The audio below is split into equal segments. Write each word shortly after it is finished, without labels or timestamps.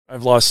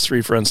I've lost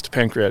 3 friends to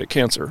pancreatic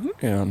cancer,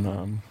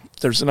 and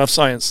there's enough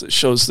science that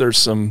shows there's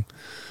some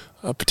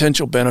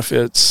potential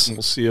benefits.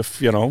 We'll see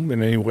if, in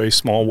any way,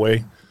 small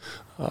way,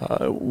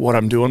 what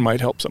I'm doing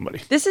might help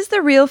somebody. This is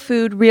the Real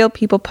Food, Real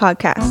People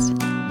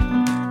podcast.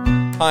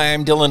 Hi,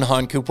 I'm Dylan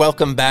Honkoop.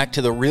 Welcome back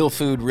to the Real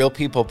Food, Real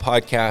People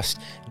podcast,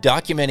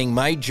 documenting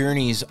my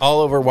journeys all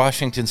over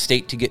Washington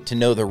State to get to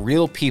know the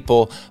real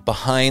people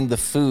behind the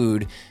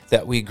food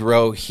that we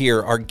grow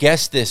here. Our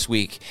guest this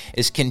week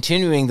is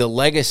continuing the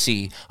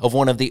legacy of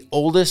one of the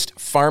oldest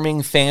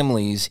farming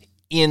families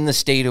in the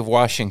state of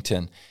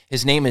Washington.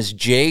 His name is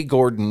Jay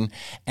Gordon,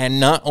 and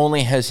not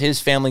only has his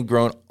family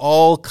grown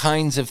all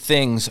kinds of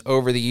things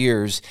over the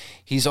years,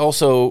 he's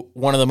also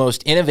one of the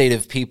most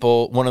innovative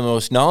people, one of the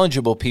most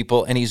knowledgeable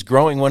people, and he's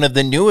growing one of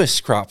the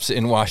newest crops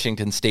in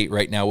Washington State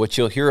right now, which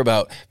you'll hear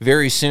about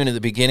very soon at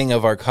the beginning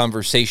of our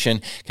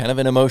conversation, kind of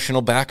an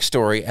emotional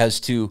backstory as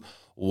to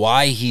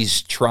why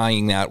he's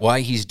trying that,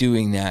 why he's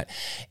doing that.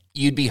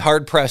 You'd be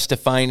hard-pressed to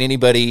find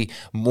anybody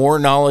more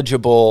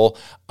knowledgeable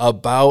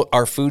about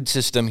our food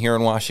system here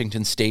in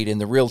Washington State and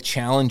the real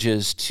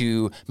challenges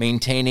to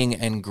maintaining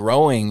and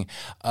growing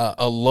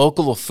a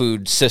local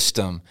food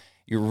system.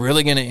 You're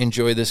really going to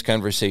enjoy this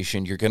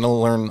conversation. You're going to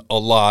learn a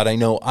lot. I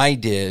know I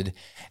did.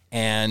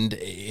 And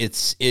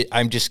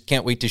I just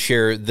can't wait to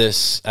share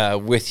this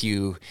with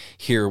you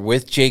here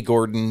with Jay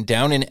Gordon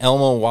down in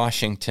Elma,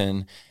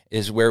 Washington,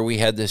 is where we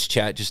had this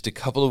chat just a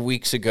couple of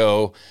weeks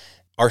ago.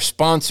 Our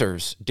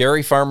sponsors,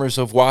 Dairy Farmers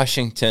of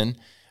Washington,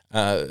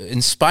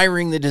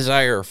 inspiring the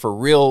desire for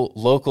real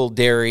local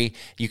dairy.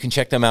 You can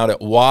check them out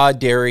at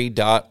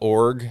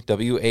wadairy.org,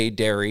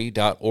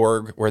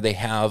 wadairy.org, where they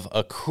have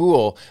a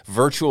cool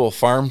virtual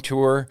farm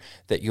tour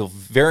that you'll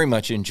very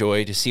much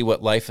enjoy to see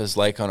what life is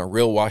like on a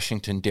real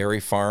Washington dairy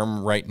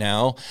farm right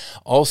now.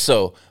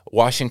 Also,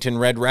 Washington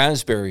Red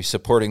Raspberry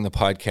supporting the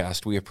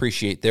podcast. We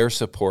appreciate their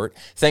support.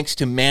 Thanks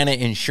to Mana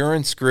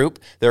Insurance Group.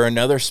 They're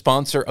another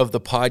sponsor of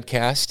the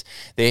podcast.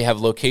 They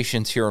have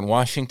locations here in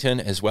Washington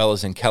as well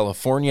as in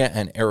California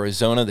and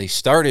Arizona. They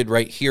started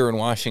right here in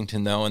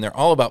Washington, though, and they're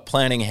all about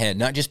planning ahead,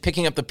 not just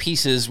picking up the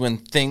pieces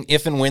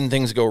if and when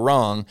things go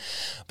wrong,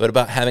 but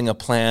about having a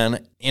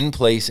plan in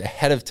place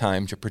ahead of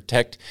time to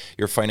protect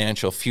your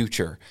financial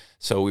future.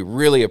 So we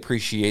really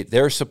appreciate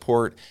their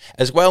support,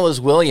 as well as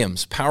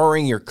Williams,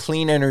 powering your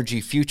clean energy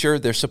future.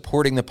 They're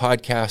supporting the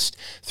podcast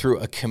through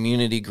a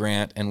community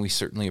grant, and we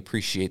certainly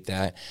appreciate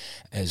that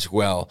as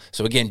well.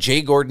 So again,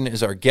 Jay Gordon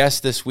is our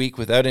guest this week.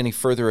 Without any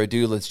further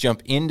ado, let's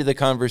jump into the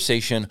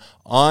conversation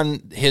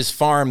on his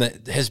farm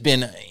that has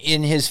been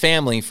in his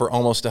family for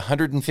almost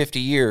 150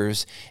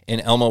 years in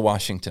Elma,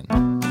 Washington.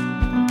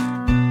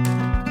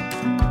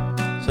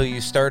 So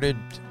you started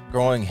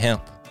growing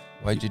hemp.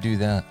 Why'd you do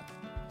that?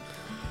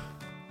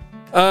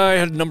 I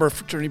had a number of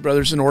fraternity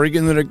brothers in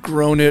Oregon that had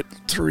grown it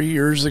 3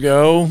 years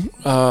ago.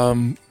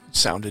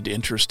 Sounded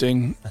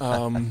interesting.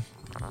 And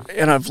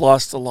I've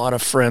lost a lot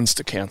of friends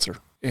to cancer.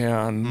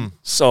 And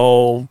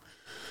so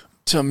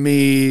to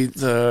me,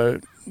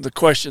 the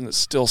question that's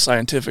still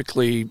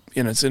scientifically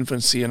in its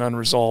infancy and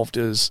unresolved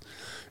is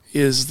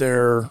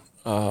there's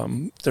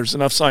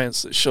enough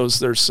science that shows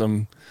there's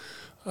some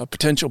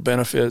potential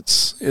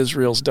benefits.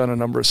 Israel's done a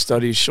number of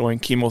studies showing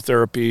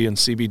chemotherapy and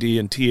CBD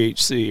and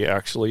THC,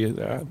 actually,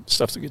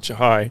 stuff that gets you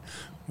high,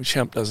 which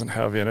hemp doesn't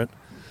have in it.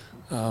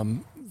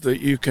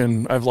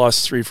 I've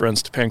lost 3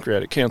 friends to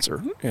pancreatic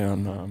cancer,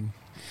 and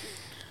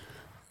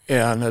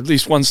at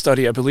least one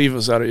study, I believe it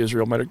was out of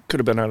Israel,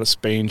 could have been out of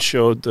Spain,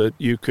 showed that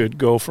you could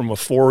go from a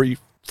 4%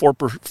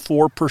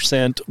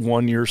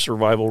 1-year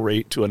survival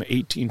rate to an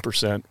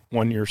 18%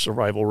 1-year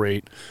survival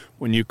rate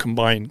when you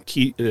combine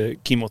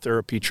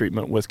chemotherapy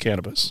treatment with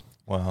cannabis.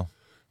 Wow.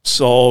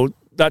 So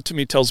that to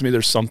me tells me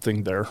there's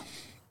something there.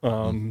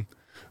 And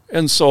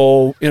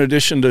so in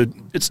addition to,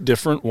 it's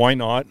different, why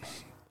not?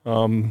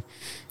 Like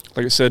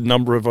I said, a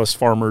number of us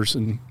farmers,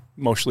 and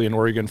mostly in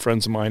Oregon,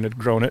 friends of mine had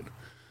grown it,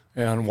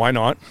 and why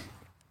not?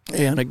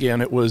 And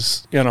again, it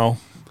was,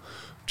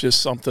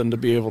 just something to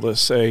be able to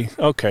say,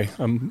 okay,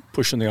 I'm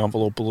pushing the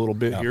envelope a little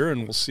bit here,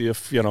 and we'll see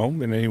if,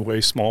 in any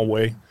way, small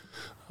way,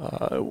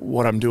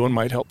 what I'm doing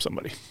might help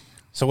somebody.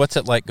 So what's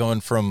it like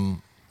going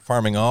from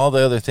farming all the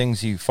other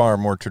things you farm,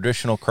 more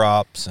traditional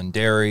crops and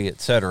dairy, et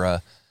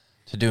cetera,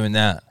 to doing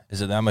that?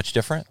 Is it that much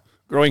different?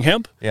 Growing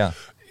hemp? Yeah.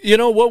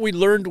 What we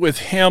learned with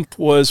hemp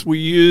was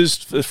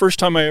the first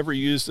time I ever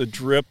used a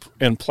drip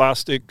and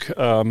plastic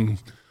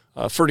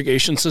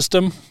fertigation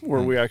system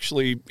where we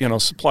actually,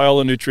 supply all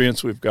the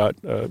nutrients. We've got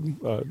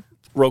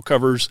row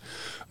covers.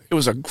 It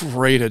was a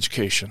great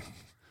education.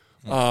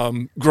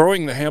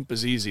 Growing the hemp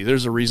is easy.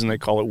 There's a reason they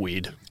call it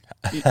weed.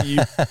 You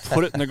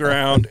put it in the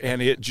ground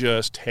and it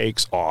just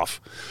takes off.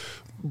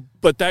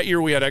 But that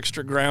year we had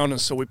extra ground, and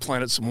so we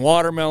planted some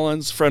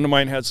watermelons. A friend of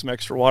mine had some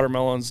extra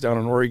watermelons down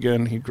in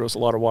Oregon. He grows a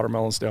lot of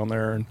watermelons down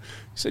there, and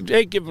he said,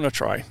 hey, give them a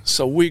try.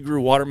 So we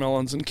grew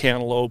watermelons and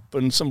cantaloupe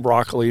and some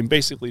broccoli and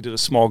basically did a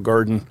small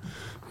garden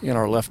in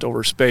our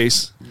leftover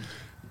space.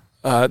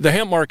 The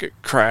hemp market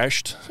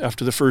crashed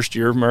after the first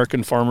year.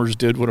 American farmers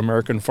did what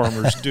American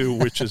farmers do,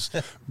 which is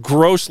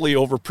grossly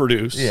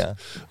overproduce.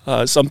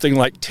 Yeah. Something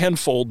like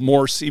tenfold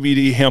more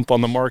CBD hemp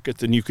on the market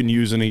than you can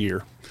use in a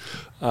year.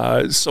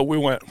 So we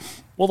went,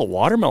 well, the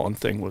watermelon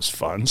thing was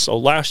fun. So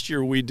last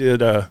year we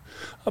did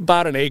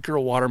about an acre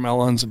of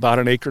watermelons, about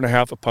an acre and a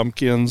half of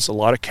pumpkins, a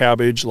lot of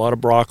cabbage, a lot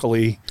of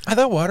broccoli. I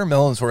thought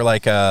watermelons were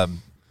like a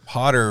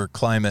hotter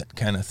climate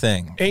kind of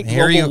thing.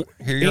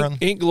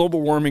 Ain't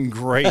global warming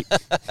great?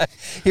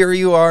 Here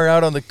you are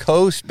out on the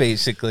coast,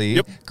 basically,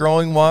 Yep.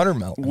 growing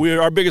watermelon.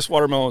 Our biggest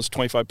watermelon is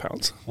 25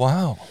 pounds.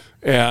 Wow.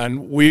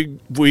 And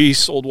we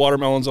sold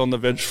watermelons on the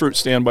veg fruit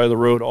stand by the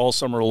road all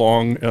summer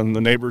long, and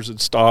the neighbors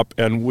would stop,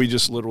 and we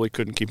just literally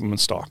couldn't keep them in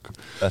stock.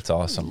 That's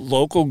awesome.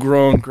 Local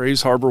grown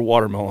Grays Harbor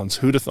watermelons.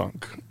 Who'd have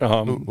thunk?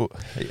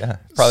 Yeah,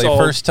 probably So-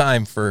 first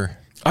time for.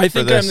 I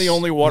think this I'm the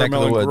only neck of the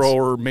watermelon woods.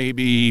 grower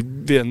maybe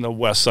in the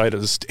west side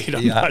of the state.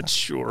 I'm not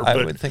sure. I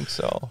but, would think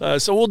so.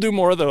 So we'll do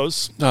more of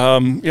those.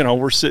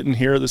 We're sitting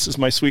here. This is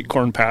my sweet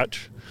corn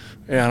patch,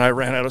 and I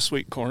ran out of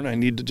sweet corn. I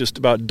need to just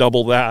about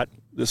double that.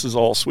 This is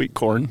all sweet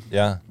corn.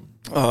 Yeah.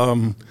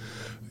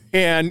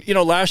 And,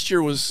 last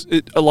year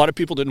a lot of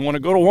people didn't want to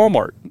go to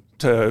Walmart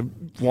to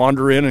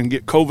wander in and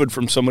get COVID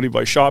from somebody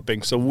by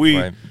shopping. So we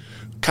Right.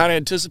 kind of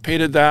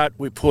anticipated that.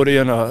 We put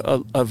in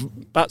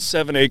about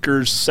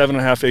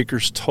 7.5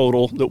 acres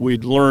total that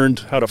we'd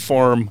learned how to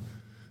farm.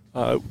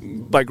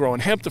 By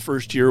growing hemp the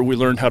first year, we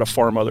learned how to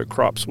farm other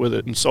crops with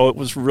it. And so it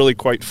was really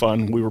quite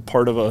fun. We were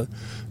part of a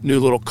new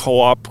little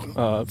co-op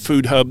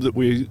food hub that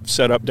we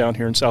set up down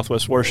here in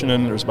Southwest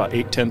Washington. There's about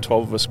 8, 10,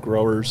 12 of us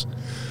growers.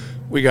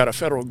 We got a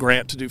federal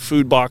grant to do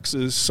food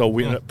boxes, so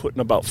we ended up putting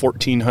about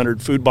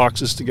 1,400 food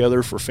boxes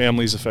together for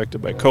families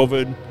affected by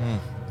COVID.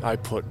 I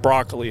put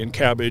broccoli and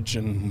cabbage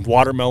and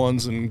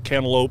watermelons and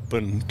cantaloupe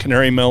and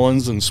canary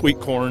melons and sweet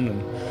corn,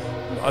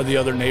 and the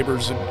other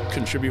neighbors would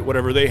contribute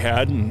whatever they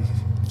had. And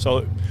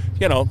so,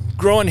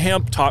 growing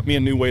hemp taught me a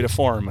new way to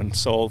farm. And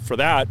so for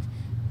that,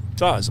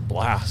 it was a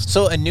blast.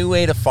 So a new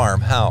way to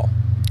farm. How?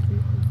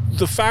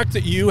 The fact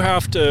that you've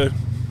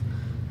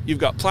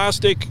got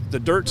plastic, the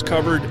dirt's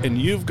covered, and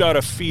you've got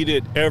to feed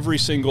it every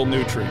single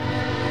nutrient.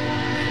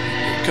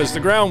 Because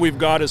the ground we've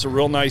got is a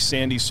real nice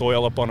sandy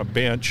soil up on a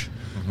bench.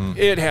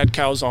 It had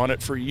cows on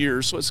it for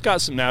years, so it's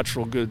got some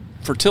natural good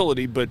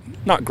fertility, but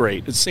not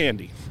great. It's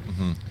sandy.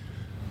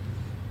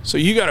 So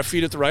you got to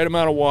feed it the right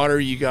amount of water.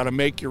 You got to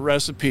make your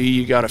recipe.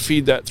 You got to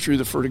feed that through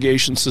the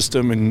fertigation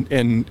system,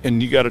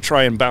 and you got to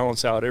try and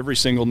balance out every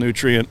single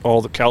nutrient,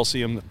 all the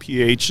calcium, the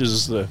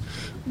pHs,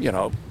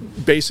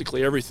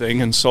 basically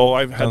everything. And so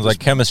I've had Sounds like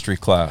chemistry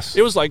class.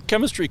 It was like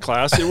chemistry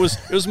class. It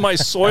was my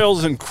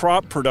soils and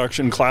crop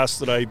production class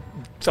that I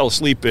fell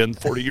asleep in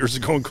 40 years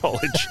ago in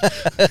college.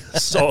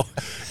 So,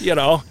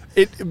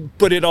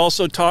 but it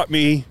also taught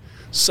me.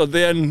 So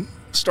then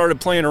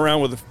started playing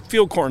around with the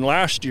field corn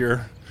last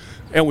year,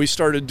 and we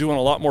started doing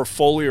a lot more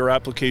foliar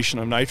application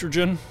of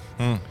nitrogen.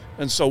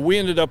 And so we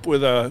ended up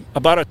with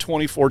about a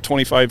 24,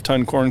 25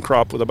 ton corn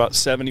crop with about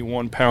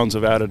 71 pounds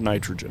of added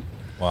nitrogen.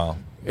 Wow.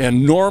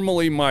 And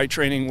normally my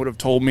training would have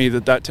told me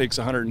that takes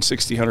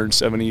 160,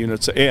 170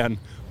 units an N.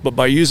 But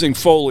by using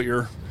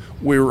foliar,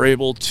 we were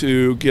able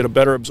to get a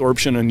better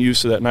absorption and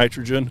use of that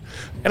nitrogen.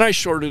 And I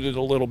shorted it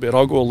a little bit.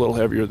 I'll go a little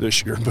heavier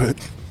this year, but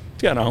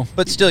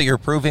But still, you're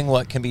proving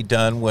what can be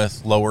done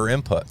with lower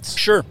inputs.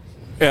 Sure.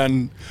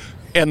 And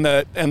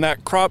that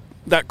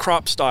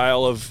crop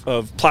style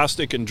of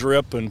plastic and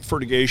drip and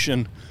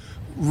fertigation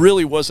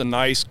really was a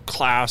nice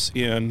class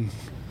in,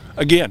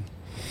 again,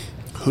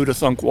 who'd have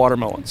thunk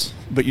watermelons.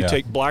 But you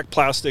take black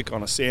plastic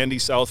on a sandy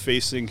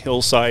south-facing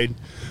hillside,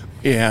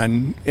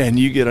 and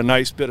you get a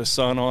nice bit of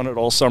sun on it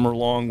all summer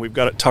long. We've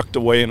got it tucked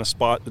away in a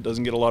spot that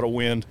doesn't get a lot of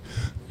wind,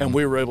 and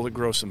we were able to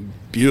grow some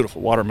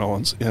beautiful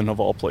watermelons in, of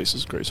all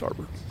places, Grays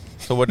Harbor.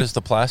 So what does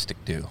the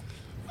plastic do?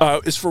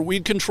 It's for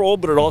weed control,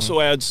 but it also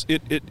adds,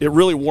 it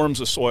really warms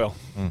the soil.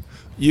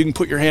 You can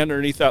put your hand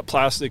underneath that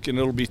plastic and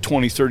it'll be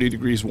 20, 30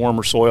 degrees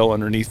warmer soil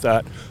underneath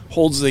that.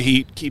 Holds the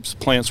heat, keeps the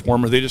plants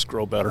warmer, they just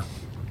grow better.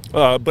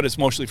 But it's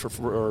mostly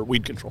for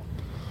weed control.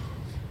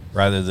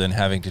 Rather than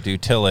having to do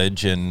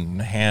tillage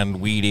and hand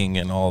weeding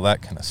and all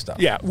that kind of stuff.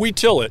 Yeah, we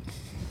till it.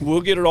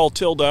 We'll get it all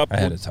tilled up.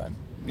 Ahead of time.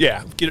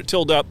 Yeah, get it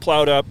tilled up,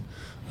 plowed up,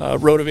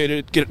 rotivated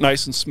it, get it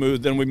nice and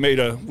smooth. Then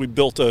we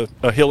built a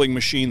hilling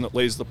machine that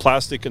lays the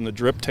plastic and the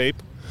drip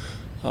tape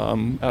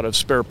out of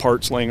spare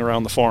parts laying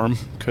around the farm,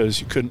 because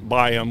you couldn't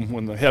buy them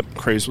when the hemp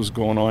craze was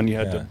going on. You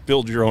had to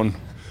build your own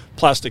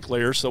plastic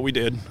layer, so we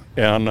did.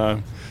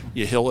 And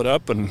you hill it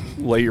up and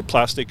lay your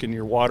plastic in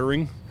your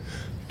watering.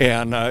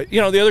 And,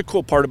 the other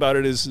cool part about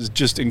it is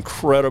just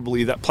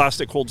incredibly, that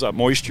plastic holds that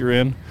moisture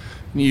in,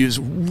 and you use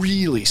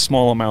really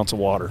small amounts of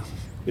water.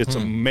 It's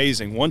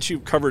amazing. Once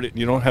you've covered it and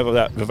you don't have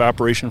that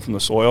evaporation from the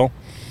soil,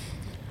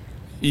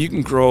 you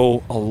can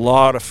grow a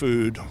lot of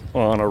food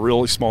on a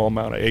really small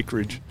amount of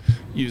acreage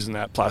using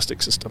that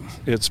plastic system.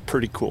 It's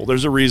pretty cool.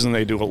 There's a reason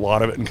they do a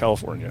lot of it in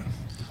California.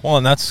 Well,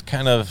 and that's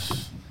kind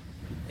of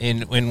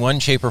in one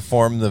shape or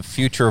form the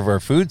future of our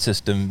food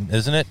system,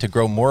 isn't it? To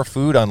grow more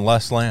food on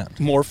less land.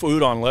 More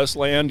food on less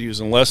land,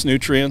 using less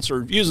nutrients,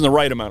 or using the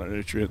right amount of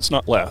nutrients,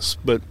 not less,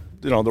 but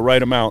the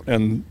right amount.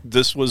 And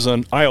this was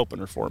an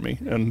eye-opener for me.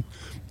 And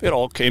it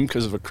all came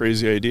because of a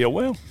crazy idea.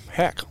 Well,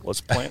 heck,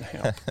 let's plant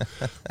hemp.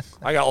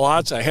 I got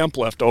lots of hemp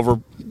left over.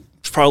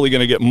 It's probably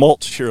going to get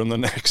mulched here in the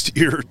next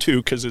year or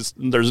two because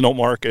there's no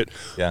market.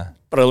 Yeah.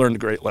 But I learned a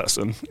great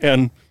lesson.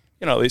 And,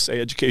 they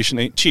say education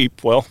ain't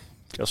cheap. Well,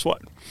 guess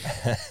what?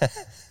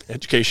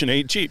 Education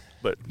ain't cheap.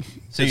 But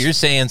so you're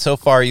saying so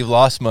far you've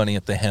lost money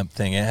at the hemp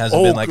thing. It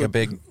hasn't been like a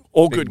big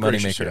good money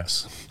gracious, maker.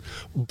 yes.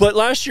 But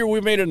last year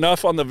we made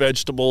enough on the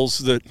vegetables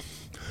that,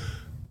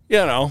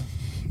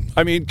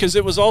 because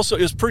it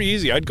was pretty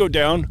easy. I'd go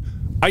down.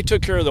 I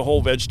took care of the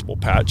whole vegetable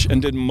patch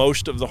and did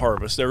most of the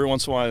harvest. Every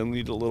once in a while I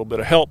needed a little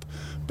bit of help.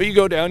 But you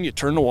go down, you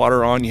turn the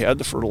water on, you add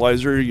the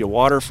fertilizer, you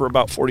water for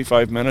about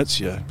 45 minutes,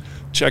 you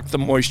check the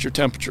moisture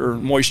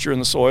in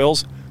the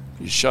soils,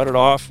 you shut it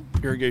off,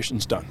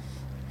 irrigation's done.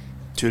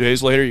 2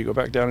 days later, you go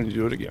back down and you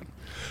do it again.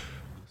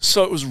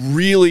 So it was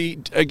really,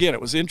 again,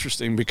 it was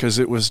interesting because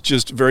it was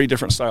just a very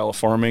different style of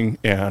farming.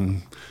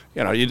 And,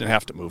 you didn't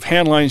have to move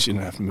hand lines. You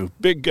didn't have to move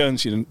big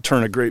guns. You didn't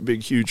turn a great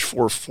big huge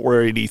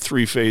 480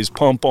 3-phase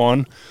pump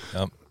on.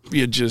 Yep.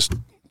 You just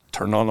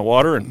turned on the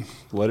water and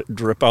let it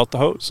drip out the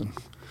hose. And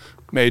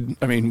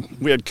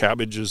we had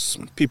cabbages.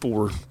 People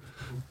were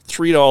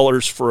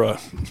 $3 for I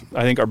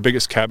think our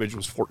biggest cabbage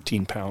was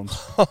 14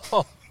 pounds.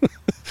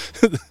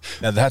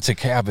 Now that's a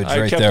cabbage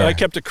there. I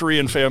kept a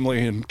Korean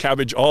family in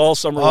cabbage all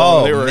summer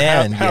long. They were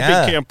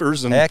happy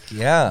campers and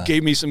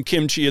gave me some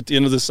kimchi at the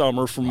end of the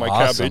summer from my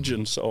cabbage.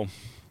 And so,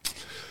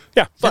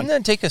 fun. Didn't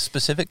that take a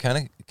specific kind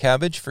of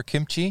cabbage for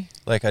kimchi?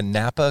 Like a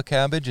Napa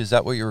cabbage? Is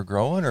that what you were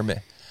growing? Or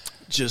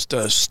just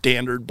a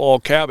standard ball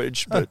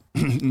cabbage, but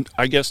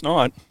I guess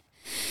not.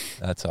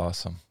 That's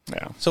awesome.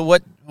 Yeah. So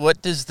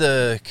what does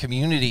the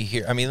community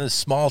here, this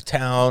small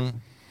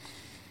town,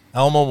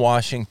 Elma,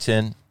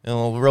 Washington,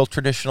 real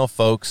traditional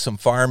folks, some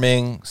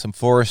farming, some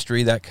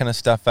forestry, that kind of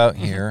stuff out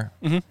here.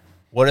 Mm-hmm.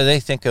 What do they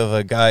think of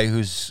a guy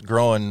who's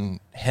growing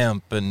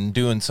hemp and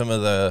doing some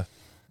of the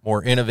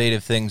more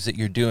innovative things that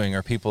you're doing?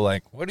 Are people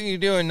like, what are you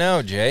doing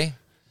now, Jay?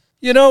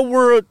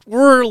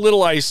 We're a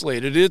little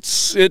isolated.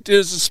 It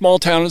is a small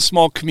town, a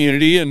small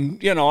community,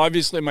 and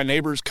obviously my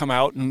neighbors come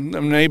out and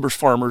neighbors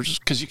farmers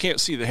because you can't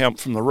see the hemp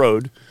from the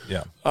road.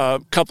 Yeah.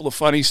 A couple of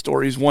funny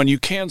stories. One, you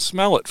can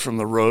smell it from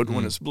the road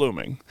when it's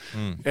blooming.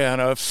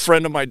 And a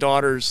friend of my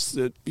daughter's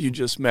that you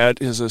just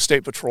met is a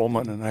state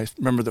patrolman, and I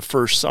remember the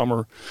first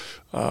summer,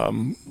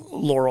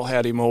 Laurel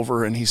had him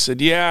over, and he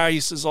said, he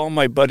says, all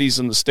my buddies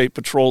in the state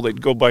patrol,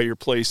 they'd go by your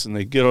place and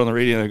they'd get on the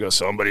radio and they go,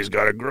 somebody's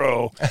got to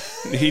grow.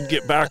 And he'd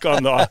get back on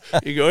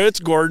he'd go,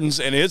 it's Gordon's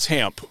and it's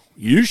hemp.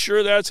 You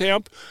sure that's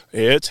hemp?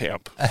 It's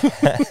hemp.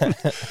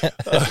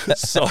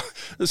 So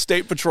the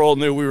state patrol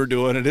knew we were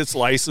doing it. It's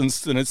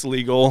licensed and it's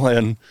legal.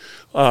 And,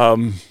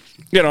 and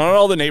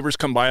all the neighbors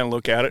come by and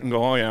look at it and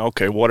go, oh, yeah,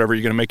 okay, whatever.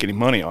 You're going to make any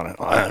money on it?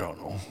 I don't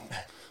know.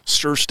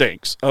 Sure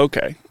stinks.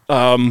 Okay.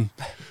 What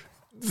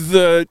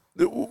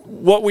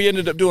we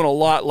ended up doing a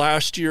lot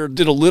last year,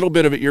 did a little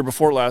bit of it year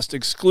before last,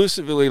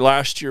 exclusively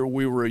last year,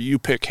 we were a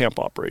U-Pick hemp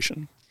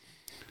operation.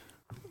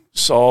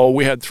 So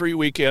we had 3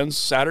 weekends,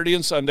 Saturday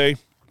and Sunday,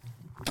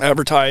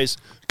 advertise,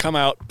 come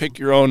out, pick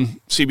your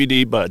own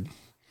CBD bud.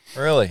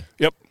 Really?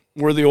 Yep.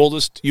 We're the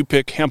oldest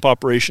U-Pick hemp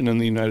operation in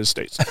the United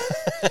States.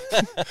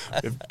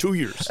 2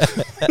 years.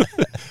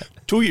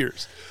 2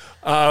 years.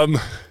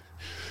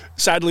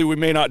 Sadly, we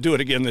may not do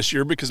it again this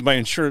year because my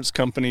insurance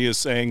company is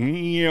saying,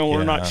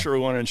 we're not sure we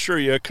want to insure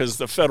you because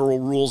the federal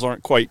rules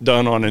aren't quite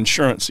done on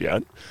insurance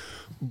yet.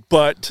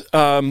 But,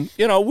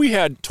 we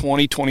had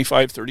 20,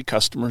 25, 30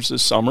 customers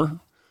this summer.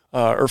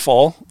 Or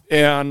fall,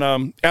 and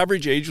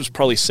average age was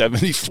probably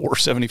 74,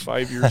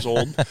 75 years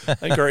old. I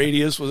think our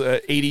 80th was an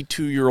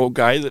 82-year-old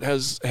guy that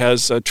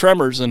has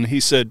tremors, and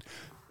he said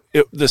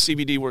the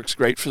CBD works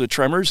great for the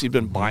tremors. He'd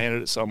been buying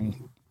it at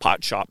some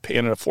pot shop,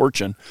 paying it a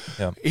fortune.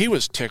 Yeah. He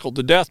was tickled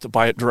to death to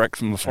buy it direct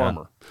from the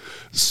farmer. Yeah.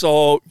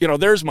 So,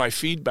 there's my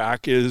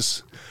feedback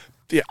is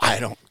I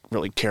don't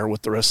really care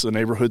what the rest of the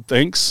neighborhood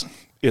thinks.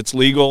 It's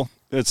legal.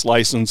 It's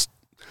licensed.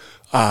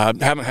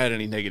 Haven't had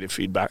any negative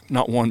feedback,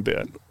 not one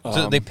bit.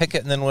 So they pick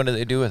it, and then what do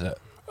they do with it?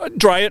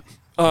 Dry it.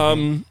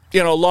 A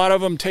lot of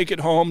them take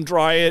it home,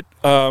 dry it.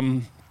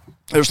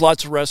 There's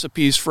lots of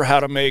recipes for how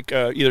to make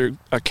either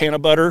a can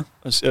of butter,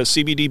 a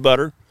CBD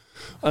butter.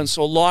 And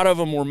so a lot of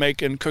them were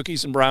making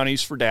cookies and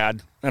brownies for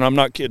Dad. And I'm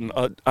not kidding.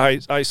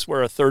 I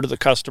swear a third of the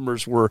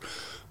customers were,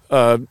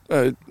 mom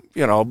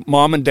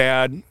and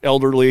dad,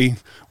 elderly,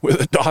 with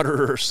a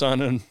daughter or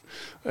son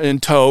in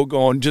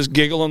tow, just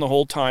giggling the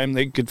whole time.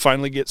 They could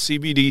finally get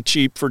CBD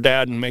cheap for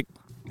Dad and make.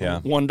 Yeah.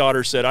 One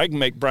daughter said, I can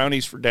make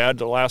brownies for Dad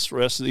to last the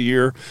rest of the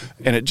year,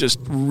 and it just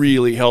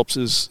really helps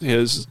his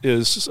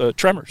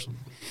tremors.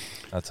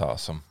 That's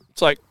awesome.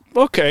 It's like,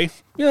 okay,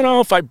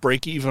 if I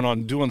break even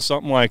on doing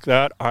something like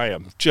that, I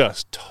am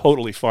just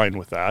totally fine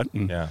with that.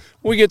 And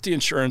we get the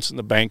insurance and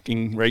the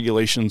banking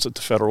regulations at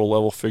the federal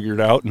level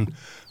figured out, and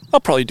I'll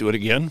probably do it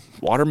again.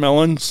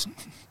 Watermelons,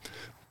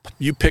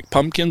 you pick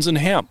pumpkins and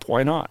hemp.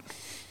 Why not?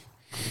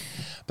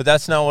 But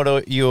that's not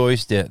what you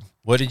always did.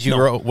 What did you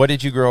grow? What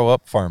did you grow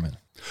up farming?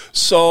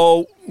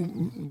 So,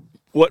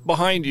 what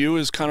behind you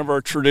is kind of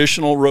our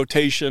traditional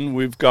rotation.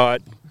 We've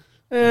got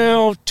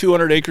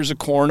 200 acres of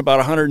corn. About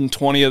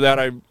 120 of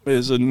that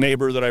is a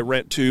neighbor that I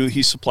rent to.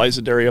 He supplies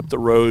a dairy up the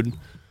road.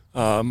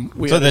 So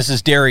this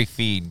is dairy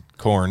feed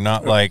corn,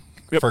 not like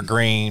for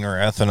grain or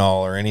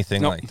ethanol or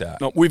anything like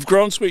that. No, we've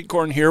grown sweet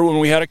corn here when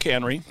we had a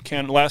cannery.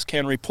 Last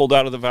cannery pulled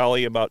out of the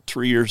valley about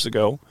 3 years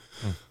ago.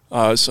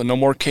 So no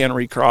more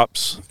cannery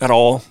crops at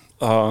all.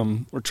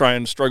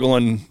 We're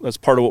struggling. That's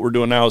part of what we're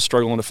doing now is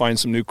struggling to find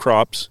some new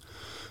crops.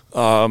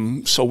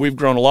 So we've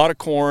grown a lot of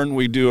corn.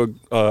 We do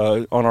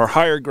on our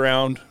higher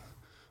ground,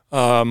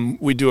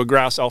 we do a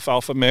grass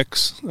alfalfa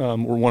mix. We're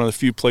one of the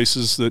few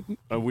places that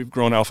we've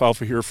grown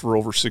alfalfa here for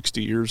over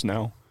 60 years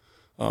now.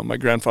 My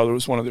grandfather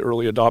was one of the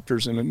early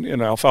adopters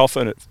in alfalfa,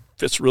 and it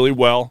fits really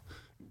well.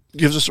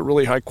 Gives us a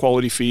really high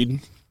quality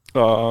feed.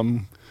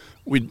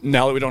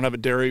 Now that we don't have a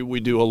dairy,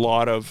 we do a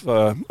lot of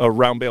a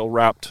round bale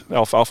wrapped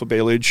alfalfa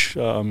baleage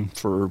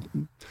for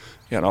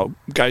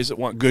guys that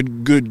want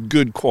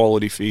good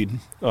quality feed.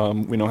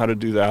 We know how to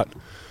do that.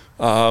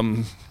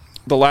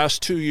 The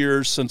last 2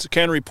 years since the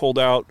cannery pulled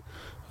out,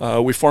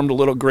 we formed a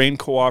little grain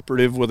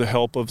cooperative with the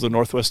help of the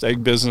Northwest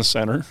Ag Business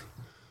Center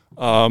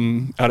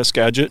out of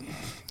Skagit.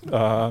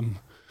 There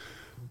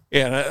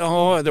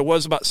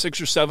was about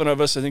 6 or 7 of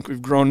us. I think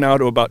we've grown now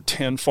to about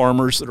 10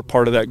 farmers that are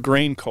part of that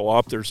grain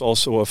co-op. There's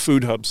also a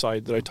food hub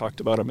side that I talked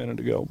about a minute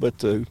ago. But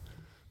the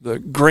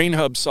grain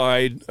hub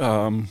side,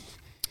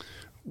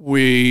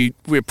 we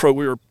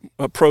were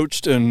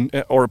approached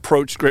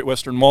Great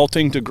Western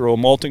Malting to grow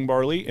malting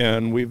barley,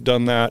 and we've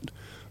done that.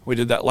 We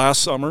did that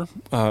last summer.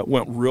 It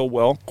went real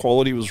well.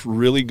 Quality was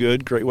really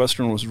good. Great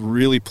Western was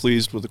really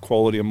pleased with the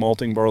quality of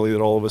malting barley that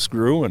all of us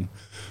grew, and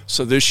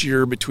so this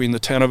year, between the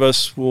 10 of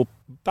us, we'll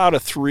about a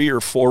 3 or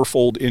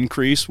 4-fold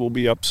increase. We'll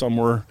be up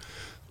somewhere.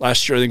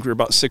 Last year, I think we were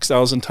about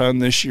 6,000 ton.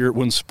 This year, it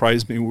wouldn't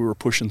surprise me. We were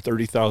pushing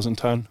 30,000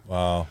 ton.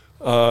 Wow.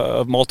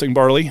 Of malting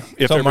barley.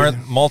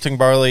 Malting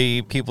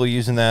barley, people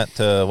using that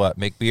to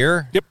make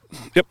beer?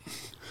 Yep.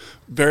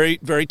 Very,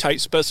 very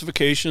tight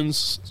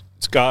specifications.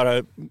 It's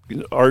got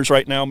ours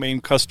right now,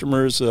 main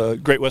customers,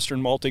 Great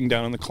Western Malting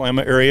down in the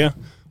Klamath area.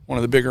 One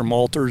of the bigger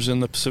malters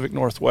in the Pacific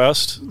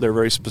Northwest. They're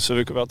very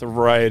specific about their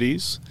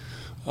varieties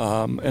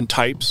and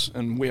types,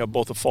 and we have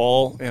both a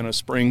fall and a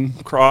spring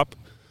crop.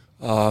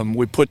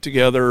 We put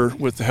together,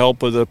 with the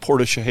help of the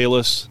Port of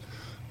Chehalis,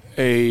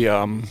 a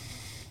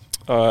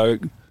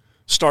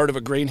start of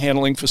a grain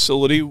handling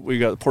facility. We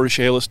got the Port of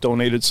Chehalis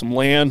donated some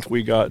land.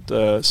 We got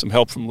some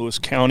help from Lewis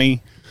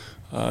County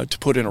to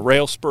put in a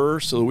rail spur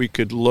so that we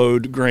could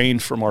load grain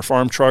from our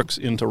farm trucks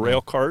into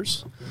rail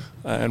cars.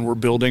 And we're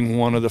building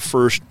one of the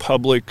first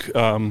public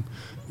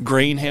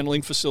grain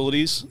handling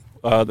facilities.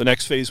 The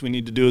next phase we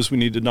need to do is we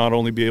need to not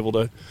only be able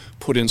to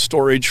put in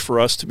storage for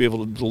us to be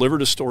able to deliver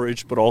to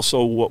storage, but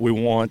also what we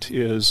want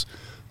is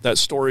that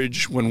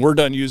storage, when we're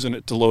done using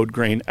it to load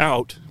grain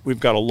out, we've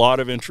got a lot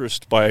of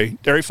interest by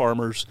dairy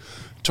farmers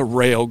to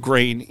rail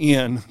grain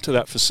in to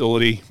that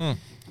facility.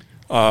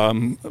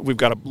 We've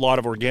got a lot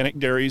of organic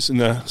dairies in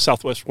the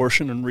Southwest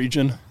Washington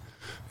region.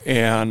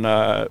 And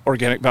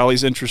Organic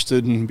Valley's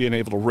interested in being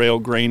able to rail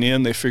grain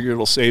in. They figure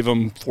it'll save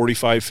them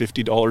 $45,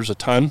 $50 a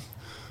ton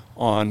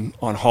on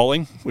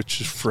hauling,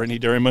 which is, for any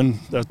dairyman,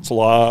 that's a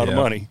lot of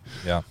money.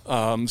 Yeah.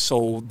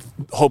 So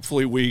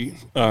hopefully we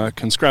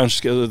can scrounge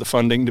together the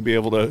funding to be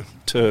able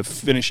to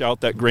finish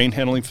out that grain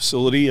handling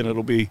facility, and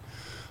it'll be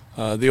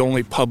the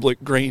only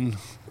public grain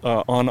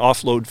on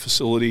offload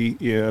facility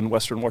in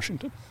Western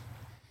Washington.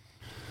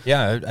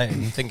 Yeah,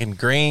 I'm thinking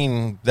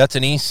grain, that's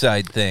an east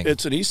side thing.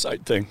 It's an east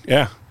side thing,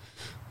 yeah.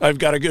 I've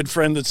got a good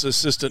friend that's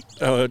assistant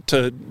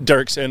to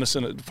Derek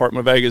Sanderson at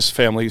Department of Ag. His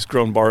family's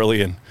grown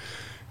barley, and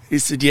he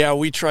said, yeah,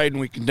 we tried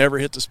and we could never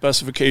hit the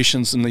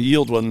specifications, and the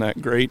yield wasn't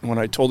that great. And when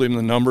I told him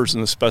the numbers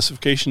and the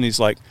specification, he's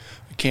like,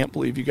 I can't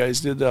believe you guys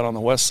did that on the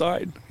west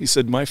side. He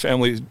said, my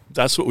family,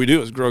 that's what we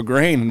do, is grow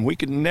grain, and we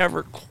could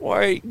never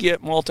quite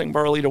get malting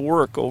barley to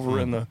work over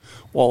in the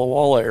Walla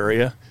Walla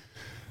area.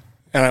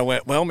 And I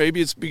went, well, maybe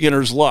it's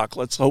beginner's luck.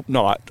 Let's hope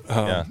not.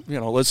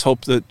 Let's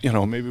hope that,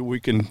 maybe we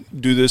can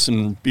do this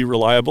and be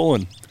reliable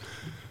and,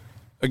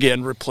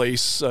 again,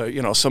 replace,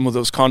 some of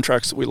those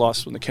contracts that we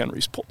lost when the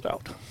canneries pulled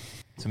out.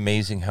 It's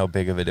amazing how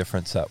big of a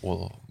difference that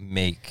will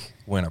make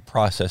when a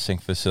processing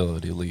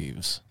facility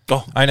leaves.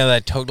 Oh. I know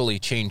that totally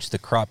changed the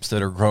crops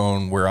that are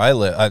grown where I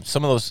live.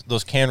 Some of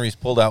those canneries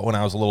pulled out when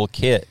I was a little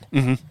kid.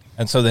 Mm-hmm.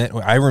 And so then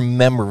I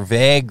remember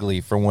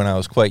vaguely from when I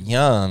was quite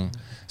young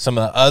some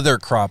of the other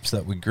crops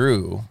that we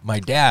grew. My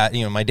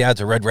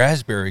dad's a red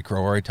raspberry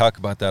grower. I talk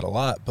about that a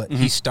lot, but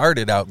he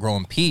started out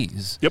growing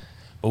peas. Yep.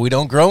 But we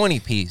don't grow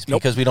any peas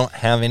Nope. because we don't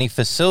have any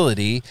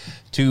facility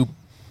to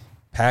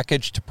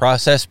package to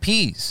process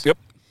peas. Yep.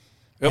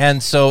 Yep.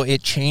 And so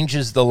it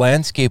changes the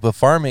landscape of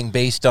farming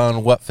based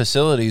on what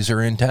facilities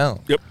are in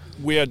town. Yep.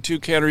 We had 2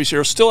 canneries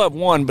here. Still have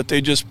one, but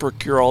they just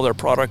procure all their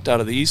product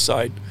out of the east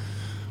side.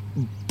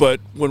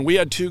 But when we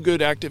had 2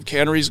 good active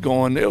canneries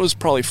going, it was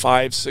probably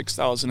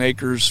 6,000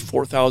 acres,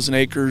 4,000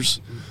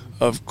 acres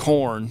of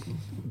corn,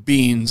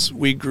 beans.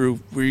 We grew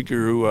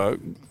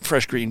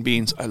fresh green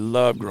beans. I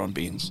love growing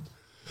beans.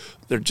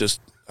 They're just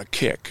a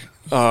kick.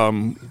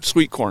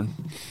 Sweet corn.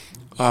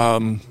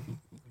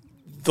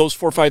 Those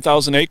 4,000 or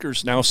 5,000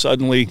 acres now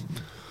suddenly,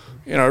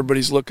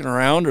 everybody's looking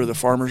around, or the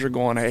farmers are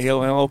going, hey,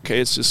 well, okay,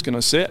 it's just going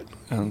to sit.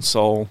 And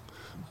so,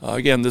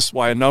 again, this is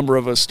why a number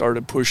of us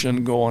started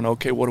pushing, going,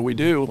 okay, what do we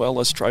do? Well,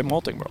 let's try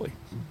malting barley.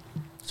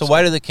 So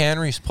why do the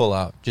canneries pull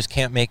out? Just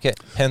can't make it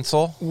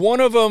pencil? One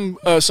of them,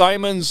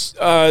 Simon's,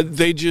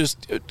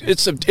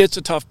 it's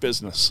a tough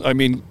business. I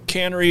mean,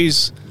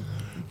 canneries,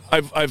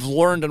 I've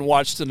learned and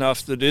watched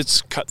enough that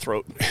it's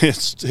cutthroat.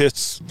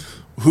 It's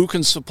who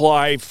can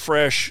supply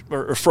fresh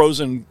or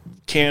frozen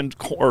canned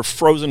or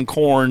frozen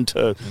corn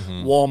to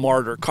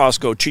Walmart or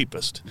Costco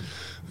cheapest.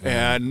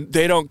 And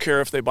they don't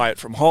care if they buy it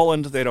from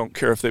Holland. They don't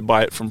care if they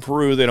buy it from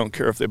Peru. They don't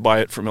care if they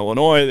buy it from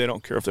Illinois. They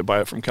don't care if they buy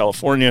it from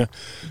California.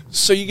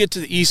 So you get to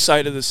the east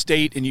side of the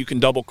state and you can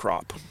double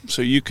crop.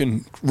 So you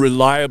can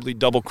reliably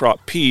double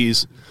crop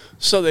peas.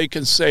 So they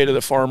can say to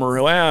the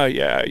farmer, well,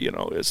 yeah,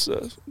 it's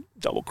a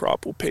double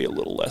crop. We'll pay a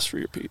little less for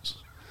your peas.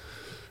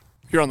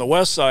 You're on the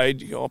west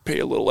side, I'll pay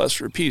a little less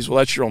for your peas. Well,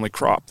 that's your only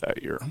crop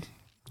that year.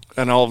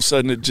 And all of a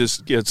sudden it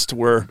just gets to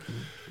where,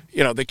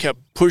 they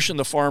kept pushing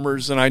the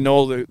farmers. And I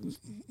know that,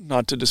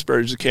 not to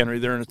disparage the cannery,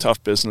 they're in a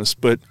tough business,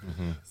 but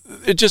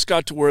it just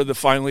got to where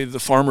finally the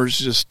farmers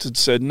just had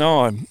said,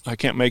 no, I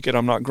can't make it.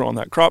 I'm not growing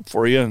that crop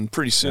for you. And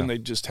pretty soon they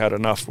just had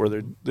enough where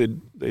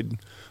they'd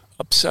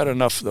upset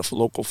enough of the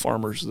local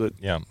farmers that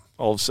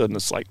all of a sudden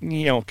it's like,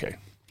 yeah, okay,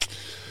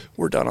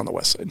 we're done on the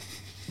west side.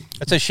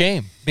 It's a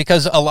shame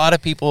because a lot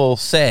of people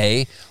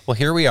say, well,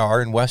 here we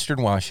are in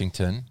Western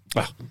Washington,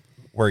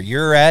 where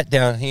you're at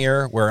down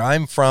here, where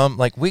I'm from,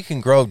 like we can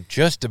grow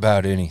just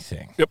about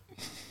anything. Yep.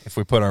 If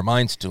we put our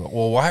minds to it.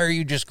 Well, why are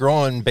you just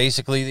growing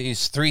basically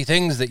these 3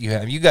 things that you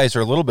have? You guys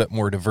are a little bit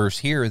more diverse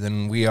here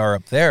than we are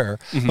up there,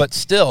 but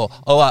still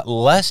a lot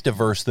less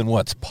diverse than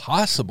what's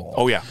possible.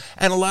 Oh, yeah.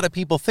 And a lot of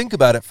people think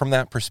about it from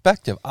that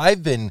perspective.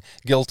 I've been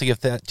guilty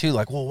of that too.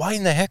 Like, well, why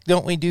in the heck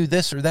don't we do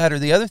this or that or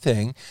the other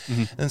thing?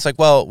 And it's like,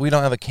 well, we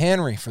don't have a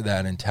cannery for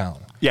that in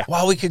town. Yeah.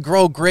 Well, we could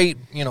grow great,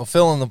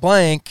 fill in the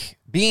blank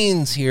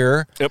beans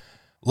here. Yep.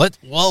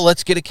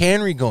 Let's get a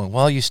cannery going.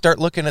 Well, you start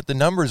looking at the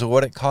numbers of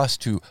what it costs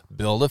to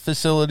build a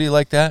facility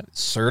like that,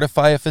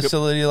 certify a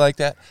facility like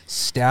that,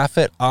 staff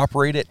it,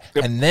 operate it,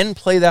 and then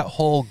play that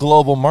whole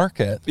global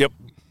market. Yep.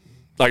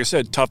 Like I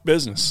said, tough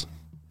business.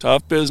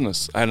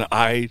 And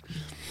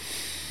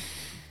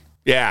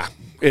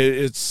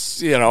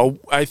it's,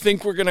 I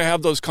think we're going to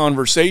have those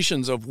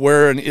conversations of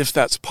where and if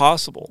that's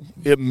possible.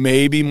 It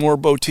may be more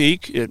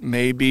boutique. It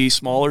may be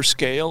smaller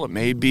scale. It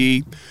may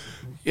be,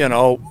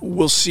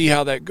 we'll see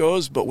how that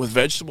goes. But with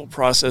vegetable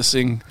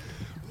processing,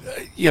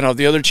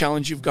 the other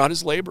challenge you've got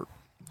is labor.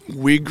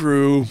 We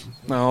grew,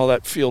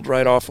 that field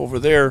right off over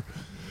there,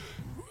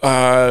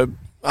 I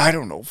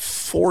don't know,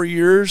 3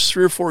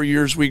 or 4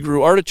 years, we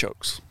grew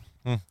artichokes.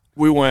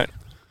 We went,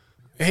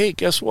 hey,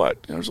 guess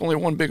what? There's only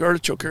one big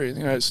artichoke area in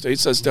the United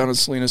States. That's down in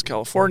Salinas,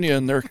 California,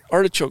 and their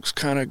artichokes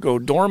kind of go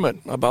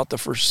dormant about the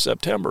 1st of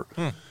September.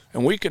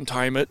 And we can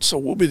time it, so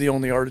we'll be the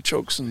only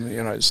artichokes in the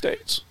United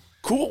States.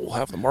 Cool, we'll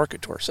have the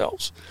market to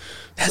ourselves.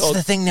 That's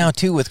the thing now,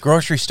 too, with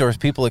grocery stores.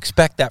 People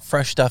expect that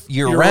fresh stuff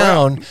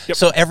year-round. Yep.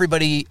 So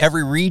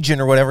every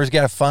region or whatever has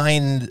got to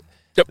find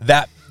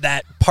that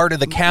part of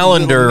the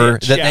calendar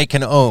niche, that they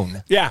can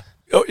own. Yeah.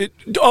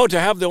 To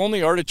have the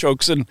only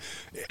artichokes, and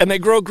they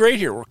grow great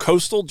here. We're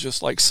coastal,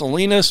 just like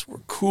Salinas.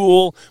 We're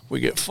cool. We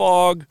get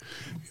fog.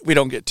 We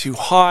don't get too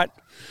hot.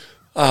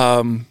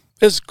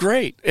 It's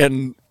great.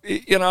 And,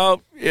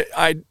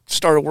 I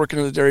started working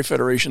in the Dairy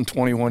Federation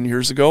 21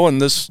 years ago, and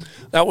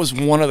that was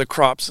one of the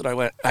crops that I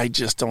went, I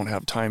just don't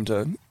have time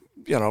to,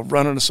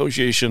 run an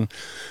association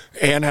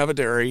and have a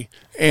dairy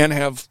and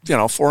have,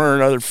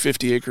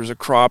 450 acres of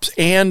crops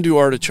and do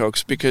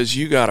artichokes, because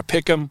you got to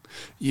pick them,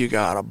 you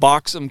got to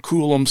box them,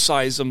 cool them,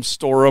 size them,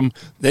 store them,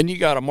 then you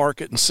got to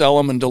market and sell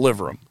them and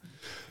deliver them.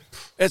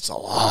 It's a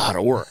lot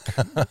of work,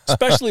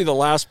 especially the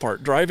last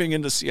part, driving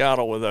into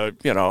Seattle with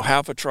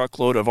half a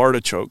truckload of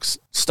artichokes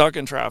stuck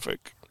in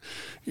traffic.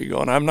 You're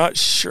going, I'm not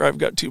sure I've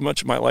got too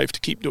much of my life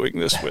to keep doing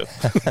this with.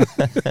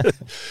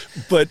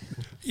 But,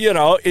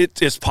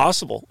 it's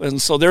possible.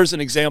 And so there's an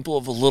example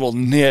of a little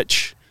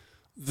niche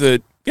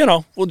that,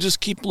 we'll just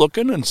keep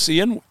looking and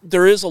seeing.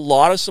 There is a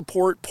lot of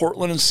support.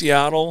 Portland and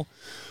Seattle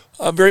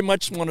very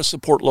much want to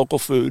support local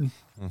food.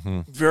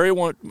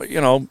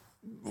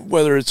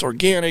 Whether it's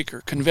organic or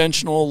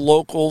conventional,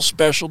 local,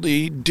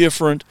 specialty,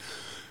 different.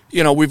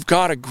 We've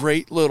got a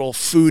great little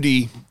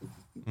foodie,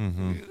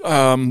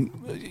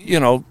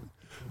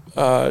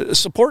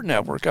 support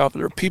network out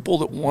there, people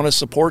that want to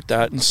support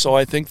that. And so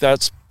I think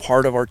that's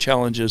part of our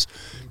challenge is,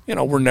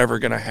 we're never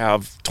going to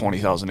have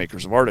 20,000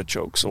 acres of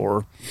artichokes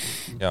or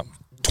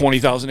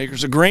 20,000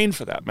 acres of grain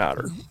for that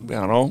matter.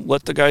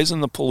 Let the guys in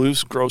the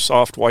Palouse grow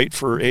soft white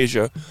for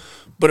Asia.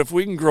 But if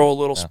we can grow a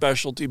little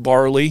specialty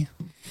barley,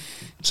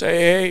 say,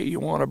 hey, you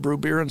want to brew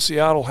beer in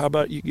Seattle, how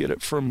about you get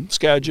it from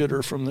Skagit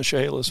or from the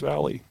Chehalis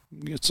Valley?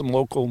 Get some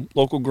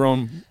local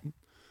grown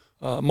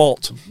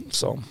malt.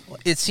 So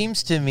it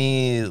seems to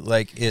me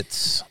like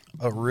it's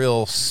a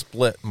real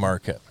split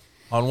market.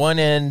 On one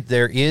end,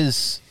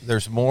 there's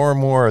more and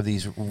more of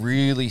these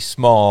really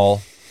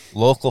small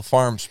local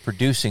farms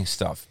producing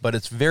stuff, but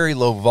it's very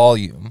low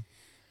volume,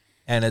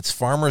 and it's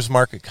farmers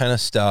market kind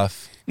of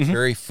stuff,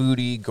 very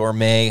foodie,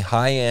 gourmet,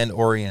 high-end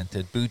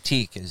oriented,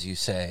 boutique, as you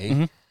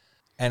say,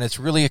 and it's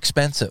really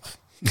expensive.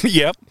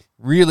 Yep.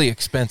 Really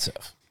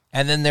expensive.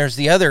 And then there's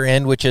the other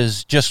end, which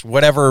is just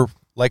whatever,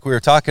 like we were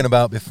talking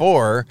about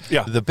before,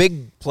 the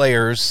big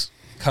players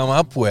come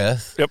up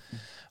with. Yep.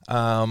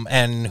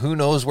 And who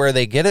knows where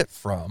they get it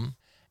from.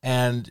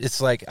 And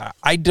it's like,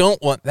 I don't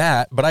want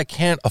that, but I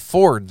can't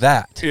afford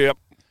that. Yep.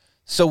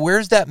 So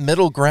where's that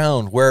middle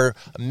ground where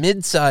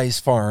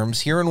mid-sized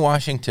farms here in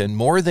Washington,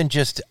 more than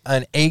just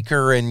an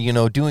acre and,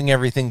 doing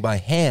everything by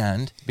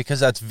hand, because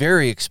that's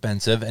very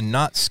expensive and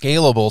not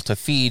scalable to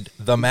feed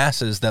the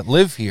masses that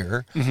live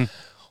here.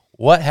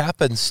 What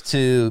happens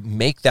to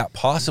make that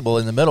possible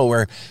in the middle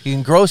where you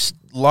can grow,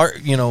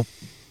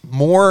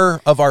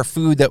 more of our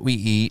food that we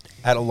eat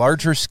at a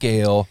larger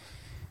scale,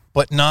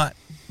 but not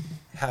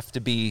have to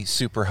be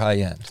super high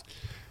end?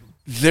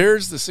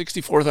 There's the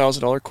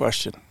 $64,000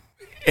 question.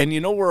 And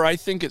where I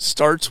think it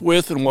starts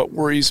with, and what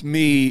worries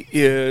me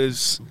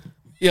is,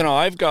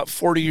 I've got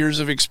 40 years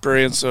of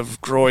experience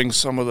of growing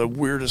some of the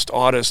weirdest,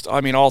 oddest.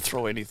 I mean, I'll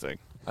throw anything.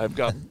 I've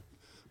got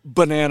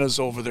bananas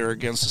over there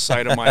against the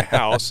side of my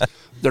house.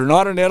 They're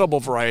not an edible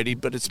variety,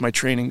 but it's my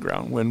training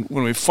ground. When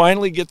we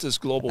finally get this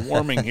global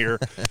warming here,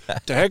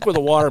 to heck with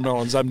the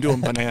watermelons, I'm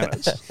doing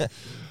bananas.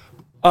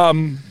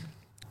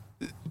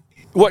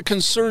 What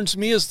concerns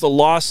me is the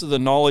loss of the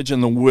knowledge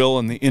and the will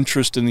and the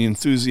interest and the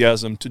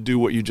enthusiasm to do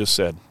what you just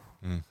said.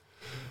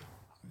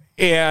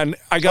 And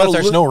I got if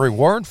there's no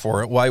reward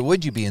for it, why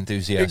would you be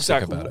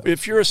enthusiastic about it?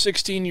 If you're a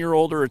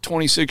 16-year-old or a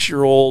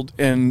 26-year-old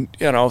and,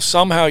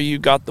 somehow you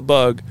got the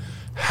bug,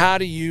 how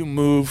do you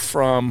move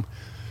from,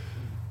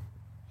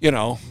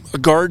 a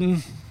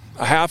garden,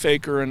 a half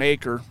acre, an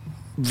acre,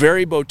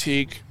 very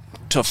boutique,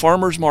 to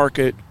farmer's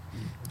market,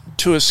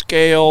 to a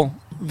scale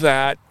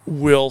that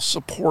will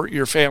support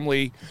your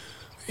family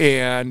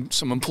and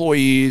some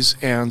employees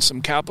and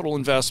some capital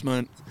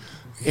investment,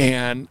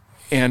 and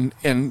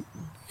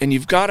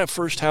you've got to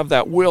first have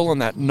that will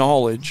and that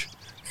knowledge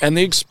and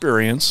the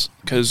experience,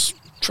 because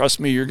trust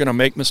me, you're going to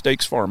make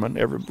mistakes farming.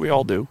 We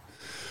all do.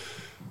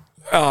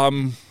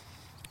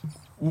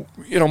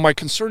 My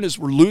concern is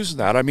we're losing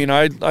that. I mean,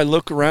 I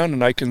look around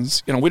and I can,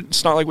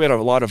 it's not like we had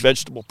a lot of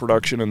vegetable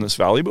production in this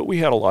valley, but we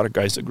had a lot of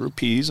guys that grew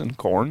peas and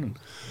corn, and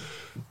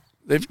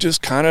they've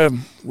just kind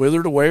of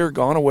withered away or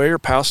gone away or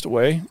passed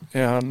away.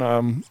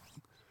 And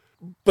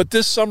but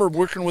this summer,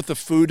 working with the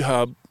Food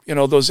Hub,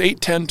 those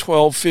 8, 10,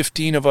 12,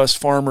 15 of us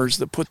farmers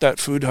that put that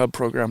Food Hub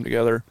program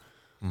together,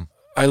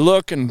 I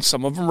look, and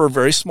some of them are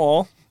very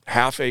small,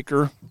 half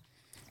acre,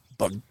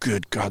 but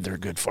good God, they're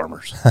good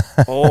farmers.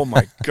 Oh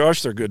my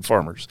gosh, they're good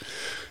farmers.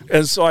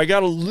 And so I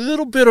got a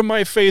little bit of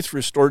my faith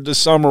restored this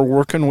summer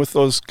working with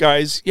those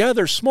guys. Yeah,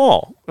 they're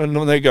small. And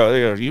when they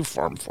go, you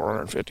farm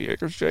 450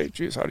 acres, Jay?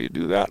 Geez, how do you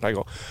do that? And I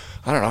go,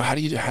 I don't know. How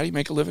do you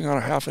make a living on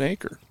a half an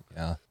acre?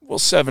 Yeah. Well,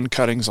 7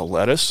 cuttings of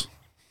lettuce.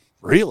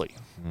 Really?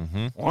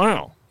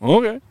 Wow.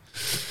 Okay.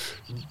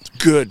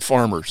 Good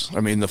farmers.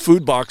 I mean, the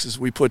food boxes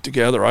we put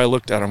together, I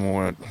looked at them and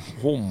went,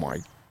 oh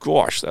my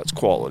gosh, that's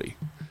quality.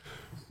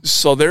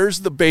 So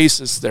there's the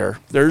basis there.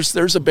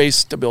 There's a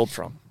base to build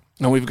from.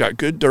 Now we've got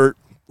good dirt.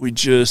 We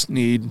just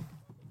need,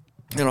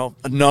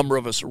 a number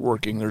of us are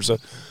working. There's a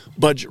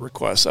budget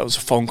request. That was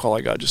a phone call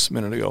I got just a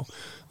minute ago.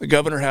 The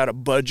governor had a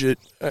budget.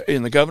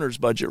 In the governor's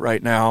budget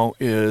right now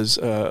is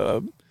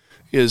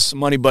some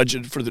money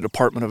budgeted for the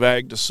Department of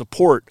Ag to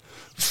support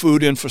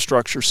food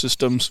infrastructure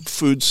systems,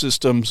 food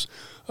systems,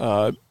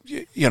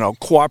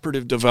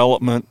 cooperative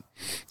development.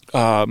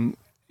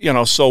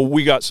 So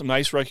we got some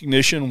nice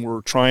recognition.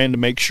 We're trying to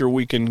make sure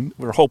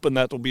we're hoping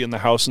that will be in the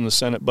House and the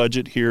Senate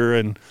budget here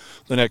in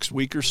the next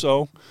week or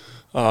so.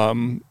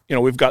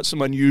 We've got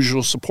some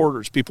unusual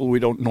supporters, people we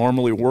don't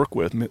normally work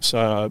with.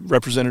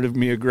 Representative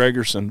Mia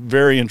Gregerson,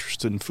 very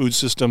interested in food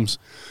systems.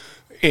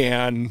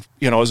 And,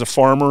 as a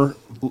farmer,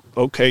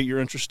 okay, you're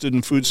interested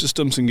in food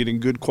systems and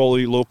getting good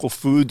quality local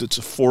food that's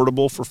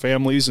affordable for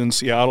families in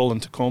Seattle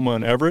and Tacoma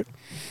and Everett.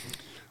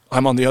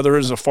 I'm on the other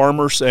as a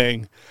farmer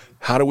saying,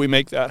 how do we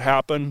make that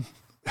happen?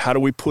 How do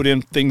we put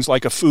in things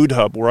like a Food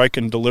Hub where I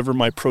can deliver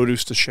my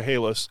produce to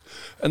Chehalis?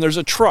 And there's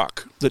a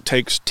truck that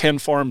takes 10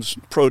 farms'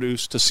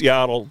 produce to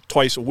Seattle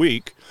twice a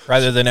week.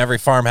 Rather than every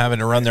farm having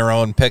to run their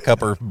own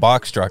pickup or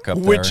box truck up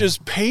there. Which is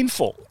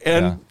painful.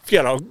 And,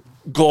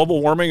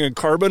 global warming and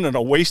carbon and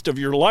a waste of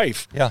your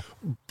life. Yeah.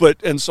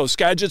 And so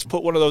Skagit's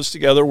put one of those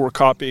together. We're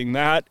copying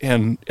that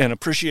and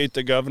appreciate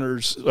the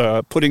governor's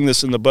putting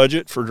this in the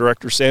budget for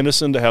Director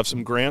Sanderson to have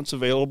some grants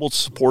available to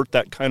support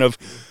that kind of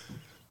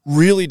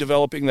really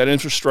developing that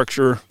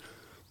infrastructure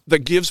that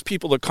gives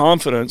people the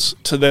confidence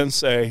to then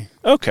say,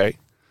 okay,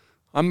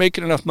 I'm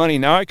making enough money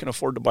now, I can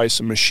afford to buy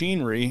some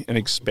machinery and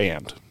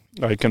expand.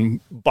 I can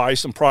buy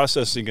some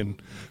processing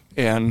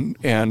and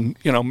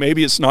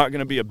maybe it's not going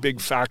to be a big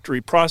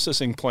factory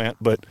processing plant,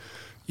 but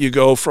you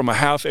go from a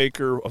half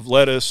acre of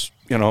lettuce,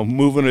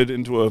 moving it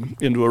into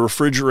a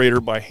refrigerator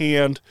by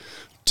hand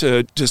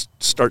to just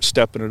start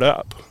stepping it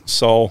up.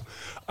 So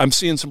I'm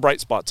seeing some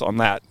bright spots on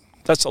that.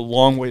 That's a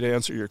long way to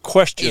answer your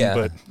question,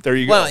 but there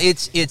you go. Well,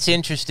 it's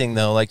interesting,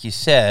 though. Like you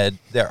said,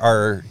 there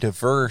are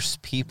diverse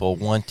people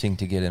wanting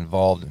to get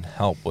involved and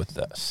help with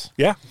this.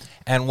 Yeah.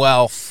 And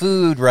while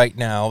food right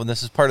now, and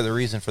this is part of the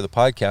reason for the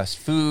podcast,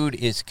 food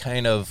is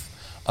kind of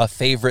a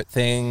favorite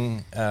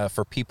thing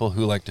for people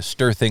who like to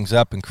stir things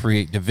up and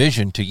create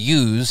division to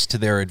use to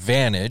their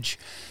advantage.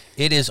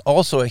 It is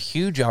also a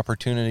huge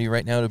opportunity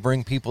right now to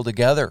bring people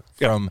together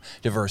from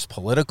diverse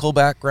political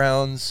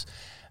backgrounds,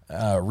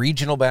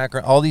 regional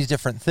background, all these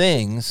different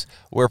things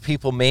where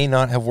people may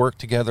not have worked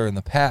together in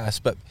the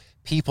past, but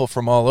people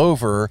from all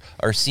over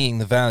are seeing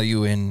the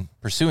value in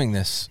pursuing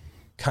this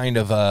kind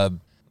of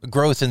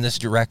growth in this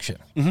direction,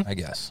 I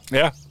guess.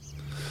 Yeah.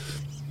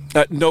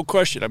 No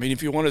question. I mean,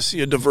 if you want to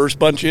see a diverse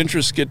bunch of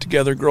interests get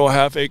together, grow a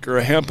half acre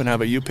of hemp and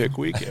have a you-pick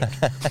weekend,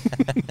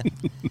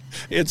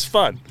 it's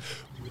fun.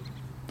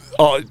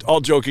 All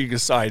joking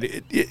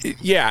aside,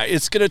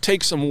 it's going to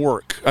take some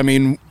work. I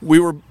mean,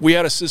 we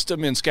had a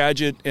system in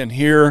Skagit and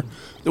here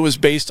that was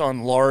based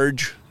on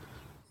large,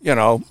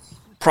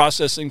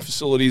 processing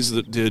facilities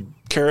that did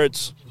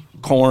carrots,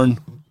 corn,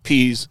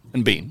 peas,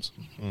 and beans.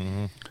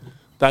 Mm-hmm.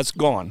 That's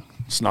gone.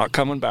 It's not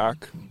coming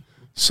back.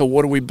 So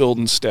what do we build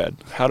instead?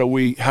 How do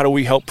we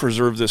help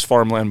preserve this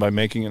farmland by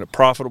making it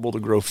profitable to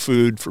grow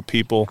food for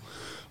people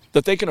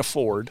that they can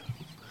afford?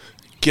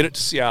 Get it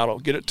to Seattle,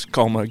 get it to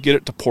Tacoma, get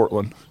it to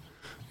Portland.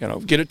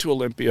 Get it to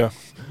Olympia,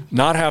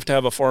 not have to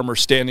have a farmer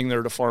standing there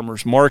at a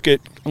farmer's market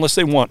unless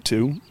they want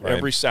to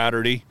every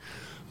Saturday.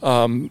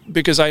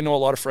 Because I know a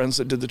lot of friends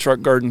that did the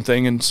truck garden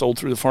thing and sold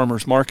through the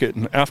farmer's market.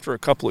 And after a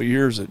couple of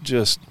years,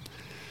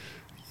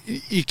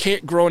 you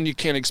can't grow and you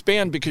can't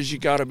expand because you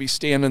got to be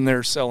standing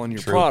there selling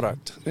your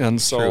product.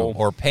 And so,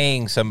 or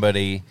paying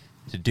somebody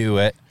to do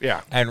it.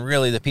 Yeah. And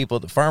really the people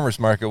at the farmer's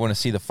market want to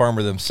see the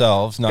farmer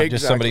themselves, not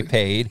just somebody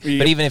paid. Yep.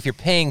 But even if you're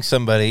paying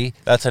somebody,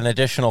 that's an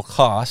additional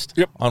cost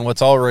on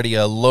what's already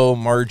a low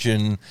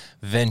margin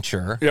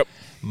venture. Yep.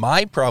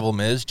 My problem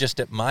is just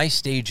at my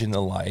stage in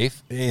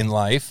life,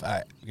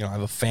 I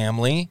have a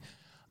family.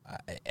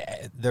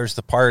 There's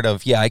the part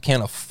of, I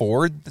can't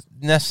afford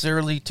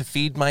necessarily to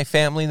feed my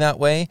family that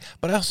way,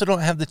 but I also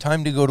don't have the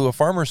time to go to a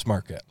farmer's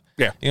market.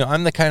 Yeah.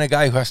 I'm the kind of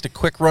guy who has to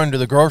quick run to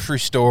the grocery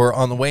store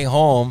on the way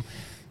home.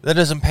 That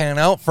doesn't pan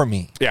out for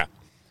me. Yeah.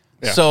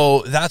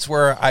 So that's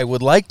where I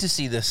would like to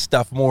see this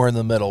stuff more in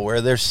the middle,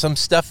 where there's some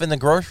stuff in the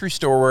grocery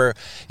store where,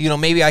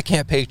 maybe I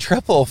can't pay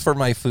triple for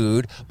my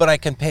food, but I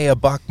can pay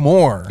 $1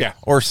 more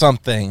or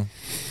something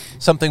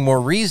more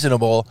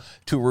reasonable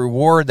to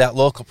reward that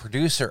local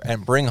producer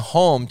and bring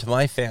home to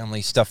my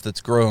family stuff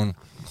that's grown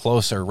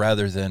closer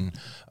rather than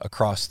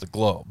across the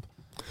globe.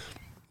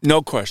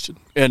 No question.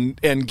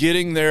 And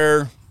getting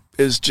there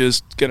is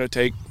just going to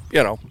take,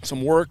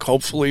 some work.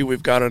 Hopefully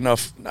we've got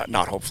enough,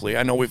 not hopefully,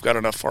 I know we've got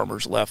enough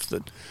farmers left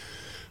that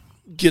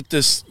get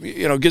this,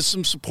 get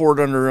some support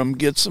under them,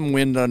 get some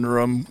wind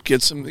under them,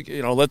 get some,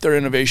 let their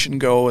innovation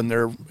go and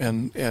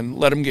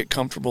let them get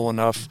comfortable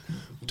enough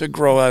to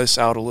grow us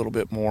out a little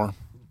bit more.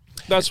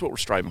 That's what we're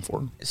striving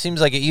for. It seems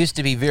like it used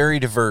to be very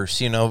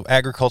diverse.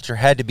 Agriculture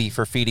had to be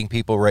for feeding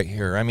people right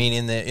here. I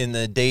mean, in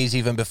the days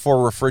even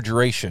before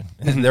refrigeration,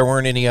 there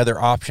weren't any other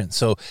options.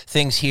 So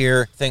things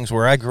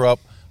where I grew up,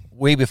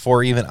 way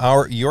before even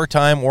your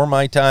time or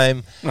my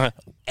time,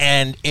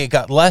 and it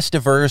got less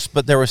diverse,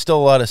 but there was still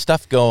a lot of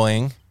stuff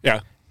going.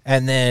 Yeah.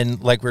 And then,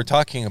 like we were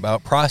talking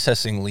about,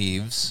 processing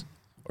leaves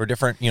or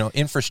different,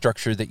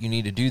 infrastructure that you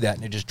need to do that,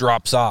 and it just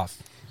drops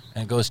off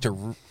and goes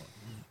to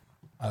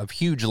a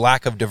huge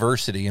lack of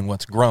diversity in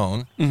what's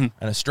grown and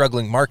a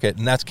struggling market.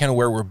 And that's kind of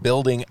where we're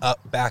building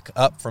back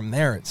up from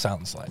there, it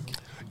sounds like.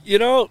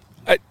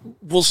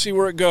 We'll see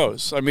where it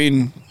goes. I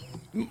mean,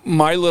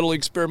 my little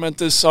experiment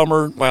this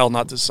summer, well,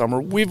 not this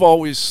summer, we've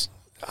always,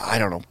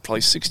 probably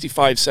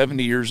 65,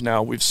 70 years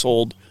now, we've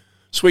sold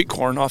sweet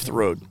corn off the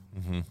road.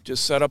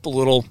 Just set up a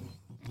little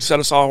set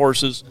of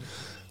sawhorses,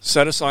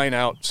 set a sign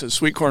out, says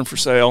sweet corn for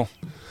sale.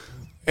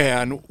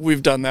 And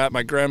we've done that.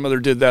 My grandmother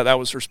did that. That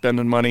was her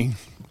spending money.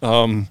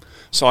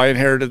 So I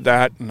inherited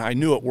that, and I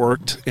knew it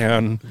worked.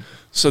 And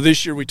so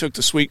this year we took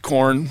the sweet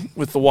corn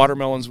with the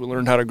watermelons we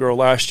learned how to grow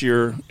last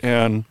year,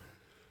 and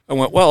I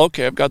went, well,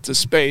 okay, I've got this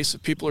space.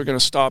 If people are going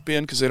to stop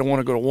in because they don't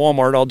want to go to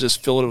Walmart, I'll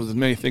just fill it with as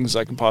many things as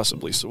I can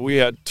possibly. So we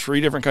had 3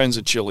 different kinds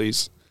of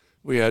chilies.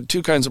 We had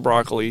 2 kinds of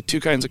broccoli,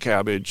 2 kinds of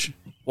cabbage,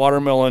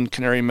 watermelon,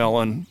 canary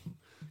melon,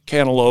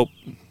 cantaloupe,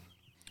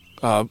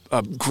 a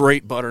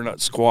great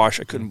butternut squash.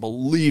 I couldn't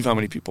believe how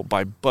many people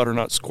buy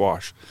butternut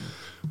squash.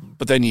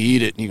 But then you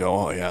eat it and you go,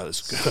 oh, yeah,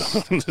 this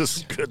is good. This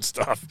is good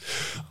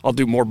stuff. I'll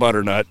do more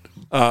butternut.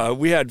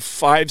 We had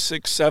 5,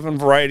 6, 7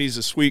 varieties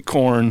of sweet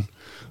corn.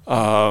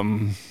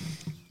 And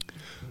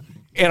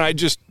I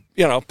just,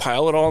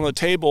 pile it all on the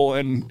table.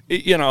 And,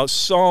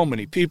 so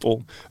many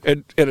people.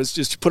 And it's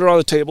just, you put it on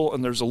the table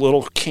and there's a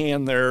little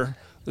can there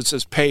that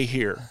says pay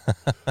here.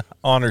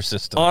 Honor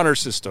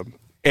system.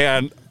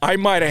 And I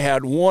might have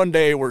had one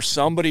day where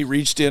somebody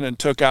reached in and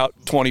took out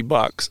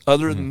 $20.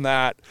 Other than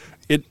that,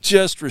 it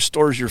just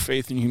restores your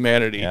faith in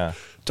humanity. Yeah.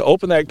 To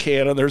open that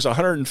can, and there's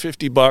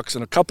 $150,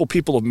 and a couple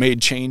people have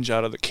made change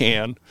out of the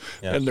can,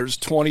 and there's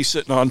 20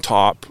 sitting on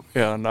top.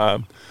 And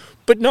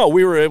but no,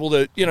 we were able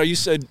to. You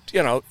said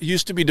it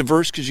used to be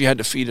diverse because you had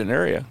to feed an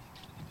area.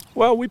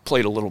 Well, we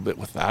played a little bit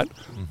with that.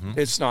 Mm-hmm.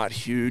 It's not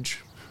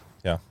huge.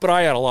 Yeah. But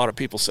I had a lot of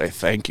people say,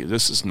 "Thank you.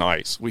 This is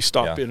nice. We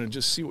stop in and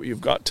just see what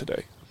you've got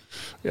today."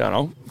 I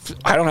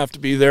don't have to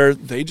be there.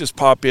 They just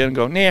pop in and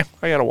go, "Nah,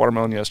 I got a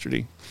watermelon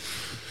yesterday."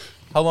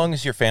 How long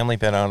has your family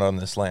been out on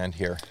this land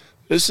here?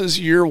 This is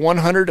year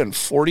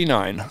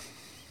 149.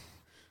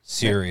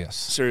 Serious.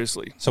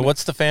 Seriously. So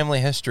what's the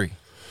family history?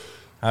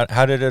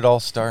 How did it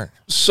all start?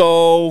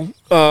 So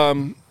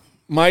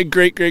my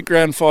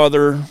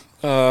great-great-grandfather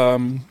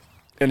and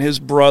his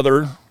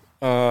brother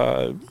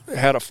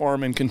had a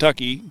farm in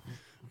Kentucky,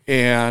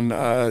 and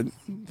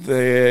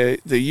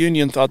the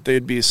Union thought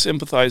they'd be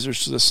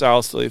sympathizers to the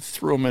South, so they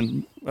threw them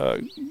in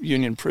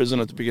Union prison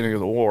at the beginning of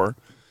the war.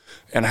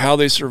 And how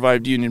they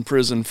survived Union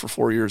prison for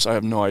 4 years, I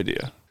have no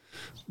idea.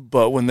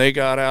 But when they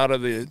got out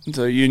of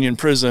the Union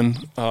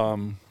prison,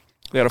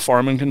 they had a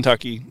farm in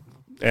Kentucky.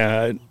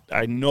 And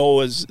I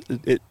know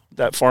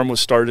that farm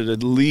was started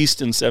at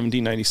least in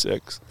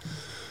 1796.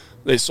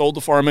 They sold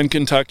the farm in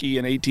Kentucky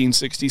in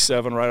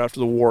 1867, right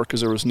after the war,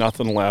 because there was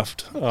nothing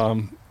left.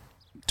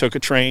 Took a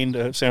train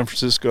to San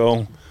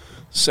Francisco,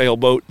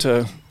 sailboat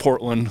to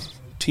Portland,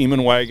 team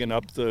and wagon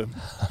up the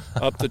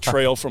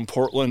trail from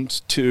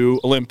Portland to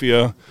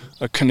Olympia,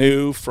 a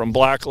canoe from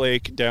Black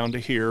Lake down to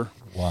here.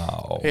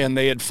 Wow. And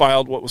they had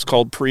filed what was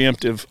called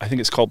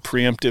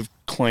preemptive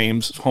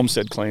claims,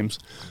 homestead claims.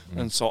 Mm-hmm.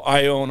 And so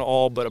I own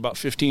all but about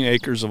 15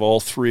 acres of all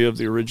 3 of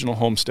the original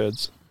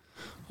homesteads.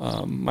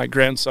 My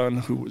grandson,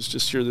 who was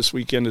just here this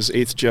weekend, is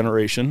 8th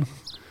generation.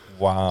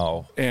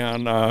 Wow.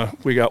 And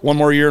we got one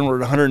more year and we're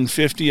at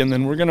 150, and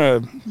then we're going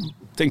to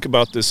think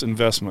about this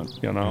investment,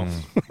 I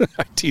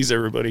tease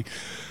everybody.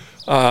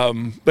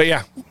 But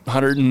yeah,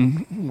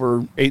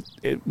 we're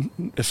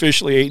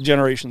officially 8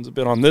 generations have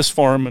been on this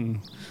farm,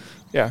 and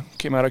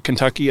came out of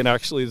Kentucky. And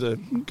actually the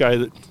guy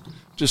that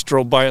just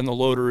drove by in the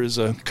loader is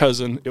a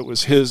cousin. It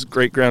was his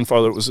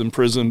great-grandfather that was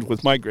imprisoned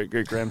with my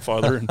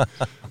great-great-grandfather, and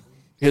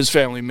his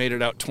family made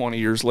it out 20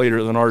 years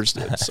later than ours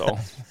did. So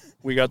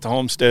we got the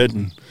homestead,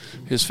 and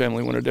his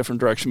family went a different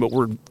direction, but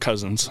we're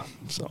cousins.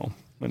 So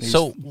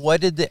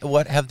what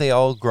have they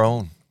all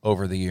grown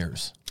over the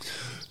years?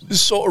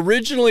 So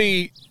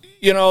originally,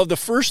 the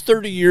first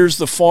 30 years,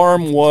 the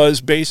farm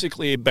was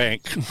basically a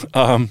bank.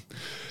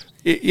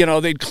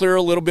 They'd clear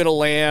a little bit of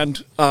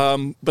land,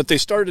 but they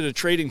started a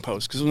trading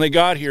post because when they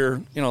got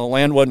here, the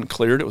land wasn't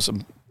cleared. It was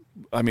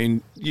I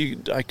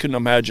couldn't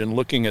imagine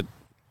looking at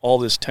all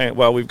this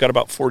we've got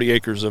about 40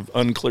 acres of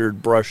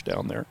uncleared brush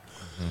down there.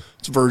 Mm-hmm.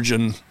 It's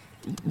virgin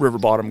river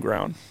bottom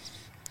ground.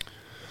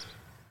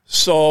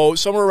 So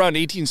somewhere around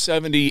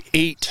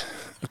 1878,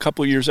 a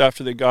couple of years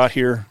after they got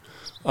here,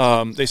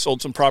 they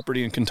sold some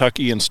property in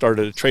Kentucky and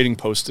started a trading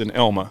post in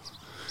Elma.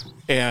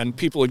 And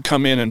people would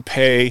come in and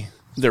pay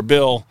their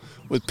bill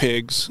with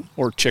pigs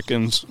or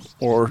chickens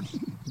or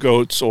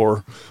goats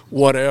or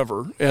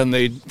whatever. And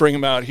they'd bring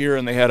them out here,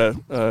 and they had a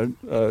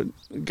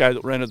guy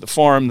that rented the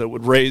farm that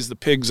would raise the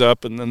pigs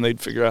up, and then they'd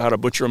figure out how to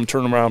butcher them,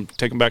 turn them around,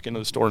 take them back into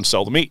the store and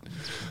sell the meat.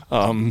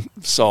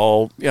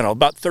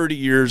 About 30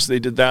 years they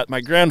did that. My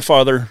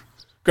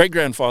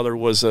great-grandfather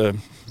was a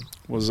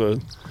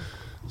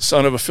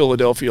son of a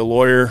Philadelphia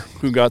lawyer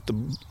who got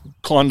the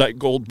Klondike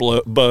gold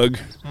bug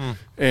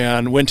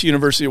and went to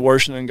University of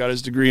Washington, got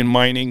his degree in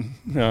mining,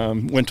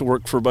 went to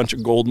work for a bunch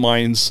of gold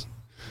mines.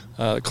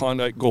 The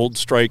Klondike gold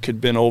strike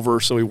had been over,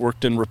 so he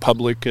worked in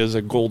Republic as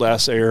a gold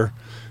assayer,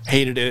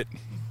 hated it,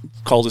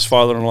 called his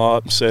father-in-law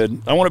up and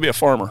said, I want to be a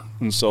farmer.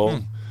 And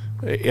so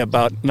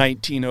about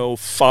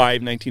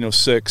 1905,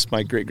 1906,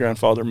 my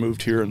great-grandfather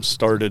moved here and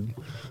started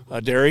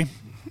a dairy.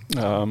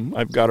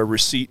 I've got a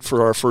receipt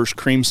for our first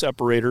cream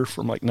separator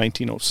from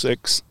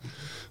 1906.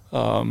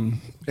 Wow.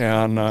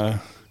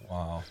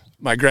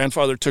 My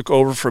grandfather took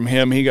over from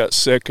him. He got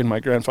sick, and my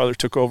grandfather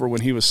took over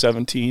when he was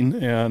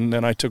 17, and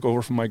then I took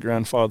over from my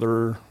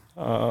grandfather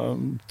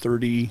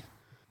 35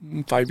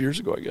 years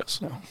ago, I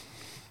guess now.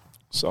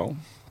 So.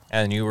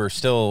 And you were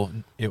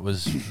it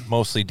was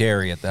mostly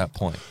dairy at that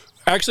point.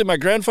 Actually, my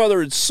grandfather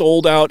had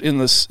sold out in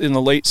the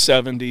late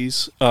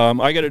 70s.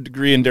 I got a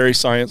degree in dairy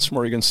science from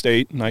Oregon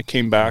State, and I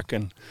came back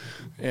and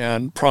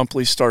and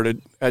promptly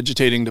started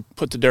agitating to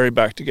put the dairy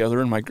back together.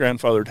 And my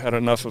grandfather had had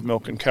enough of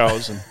milking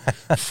cows and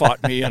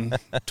fought me and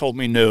told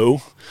me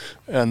no.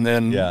 And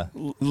then a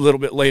little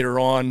bit later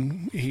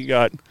on, he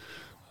got,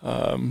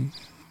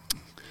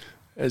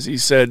 as he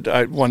said,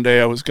 one day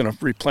I was going to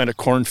replant a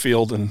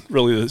cornfield, and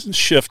really the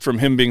shift from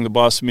him being the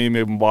boss to me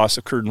being boss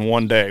occurred in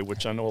one day,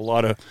 which I know a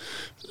lot of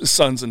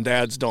sons and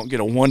dads don't get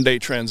a one-day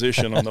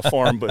transition on the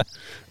farm. But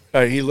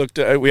he looked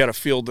at, we had a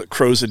field that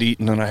crows had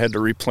eaten, and I had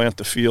to replant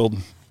the field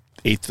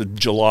 8th of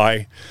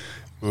July.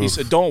 He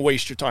said, don't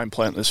waste your time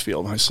planting this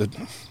field. And I said,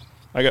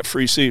 I got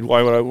free seed.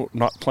 Why would I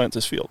not plant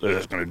this field?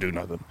 It's going to do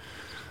nothing.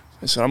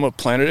 I said, I'm going to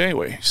plant it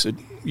anyway. He said,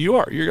 you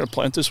are. You're going to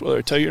plant this whether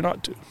I tell you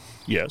not to.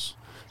 Yes.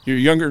 You're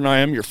younger than I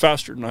am. You're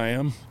faster than I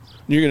am.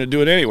 And you're going to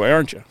do it anyway,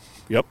 aren't you?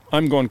 Yep.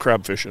 I'm going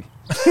crab fishing.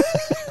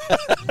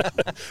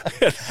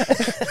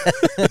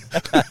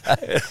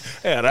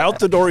 And out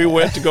the door he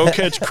went to go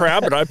catch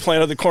crab, and I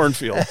planted the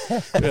cornfield.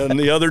 And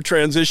the other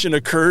transition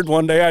occurred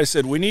one day. I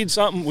said, we need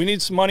something. We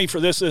need some money for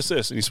this. And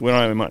he said, we don't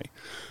have any money.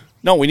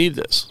 No, we need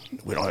this.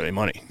 We don't have any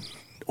money.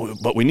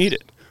 But we need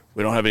it.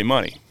 We don't have any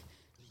money.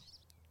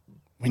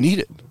 We need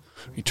it.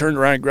 He turned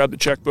around and grabbed the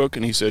checkbook,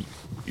 and he said,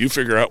 you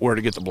figure out where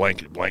to get the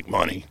blank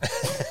money.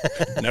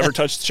 Never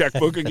touched the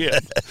checkbook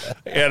again.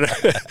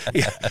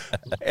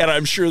 And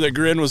I'm sure the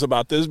grin was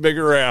about this big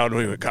around.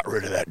 We got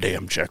rid of that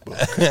damn checkbook.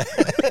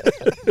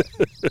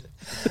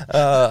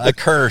 A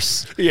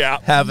curse. Yeah.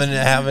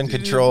 Having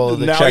control of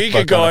the now checkbook. Now he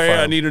could go,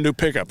 hey, I need a new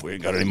pickup. We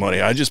ain't got any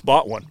money. I just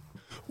bought one.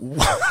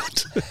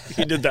 What?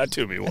 He did that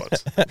to me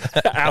once.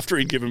 After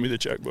he'd given me the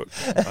checkbook.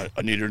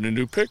 I needed a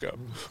new pickup.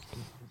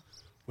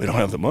 We don't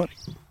have the money.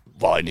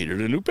 Well, I needed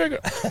a new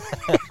pickup.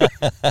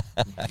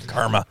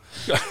 Karma.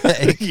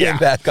 It came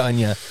back on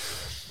you.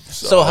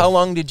 So how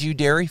long did you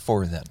dairy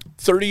for then?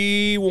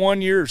 30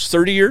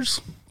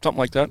 years, something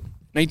like that.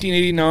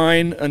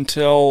 1989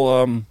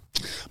 until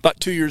about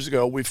 2 years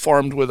ago. We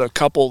farmed with a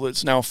couple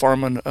that's now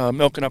farming,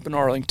 milking up in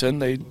Arlington.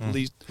 They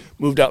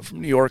moved out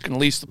from New York and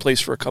leased the place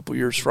for a couple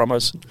years from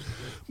us,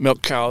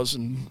 milked cows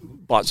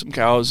and bought some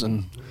cows.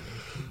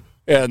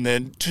 And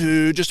then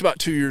just about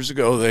 2 years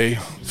ago, they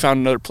found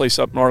another place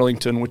up in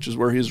Arlington, which is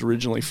where he's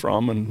originally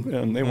from,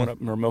 and they went up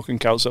and were milking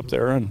cows up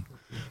there.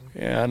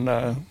 And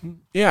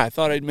I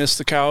thought I'd miss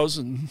the cows,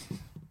 and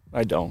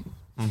I don't.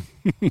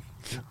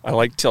 I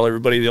like to tell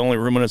everybody the only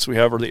ruminants we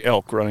have are the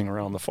elk running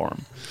around the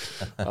farm.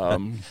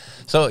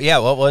 So,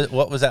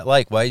 what was that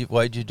like?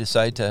 Why'd you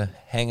decide to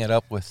hang it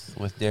up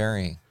with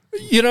dairying?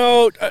 You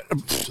know,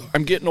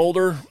 I'm getting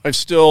older. I've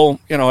still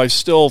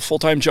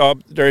full-time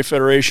job, Dairy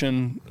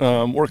Federation,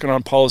 working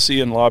on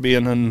policy and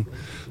lobbying and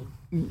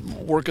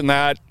working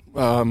that.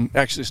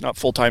 Actually, it's not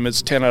full-time.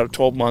 It's 10 out of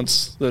 12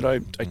 months that I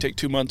take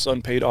 2 months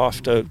unpaid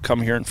off to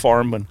come here and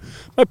farm. And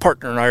my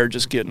partner and I are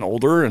just getting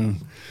older. And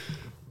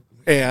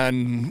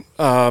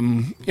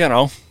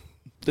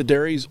the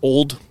dairy's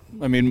old.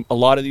 I mean, a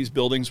lot of these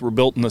buildings were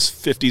built in the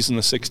 50s and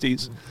the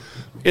 60s.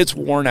 It's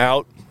worn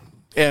out.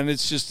 And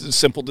it's just a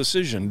simple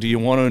decision. Do you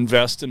want to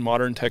invest in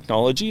modern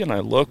technology? And I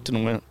looked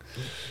and went,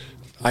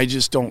 I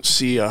just don't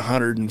see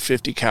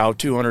 150 cow,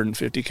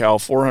 250 cow,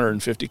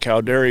 450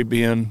 cow dairy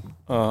being,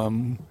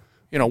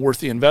 worth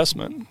the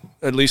investment,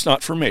 at least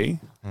not for me.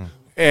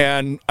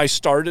 And I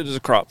started as a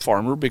crop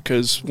farmer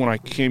because when I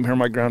came here,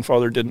 my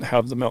grandfather didn't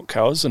have the milk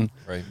cows. And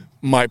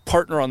my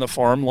partner on the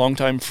farm,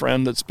 longtime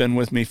friend that's been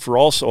with me for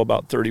also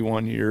about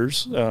 31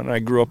 years, and I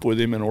grew up with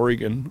him in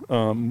Oregon.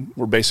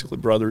 We're basically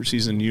brothers.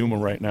 He's in Yuma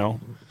right now.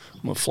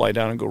 I'm going to fly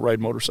down and go ride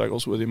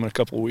motorcycles with him in a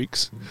couple of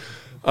weeks.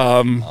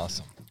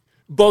 Awesome.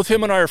 Both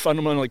him and I are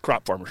fundamentally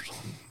crop farmers.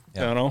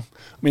 Yep. You know,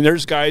 I mean,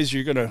 there's guys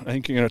I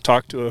think you're going to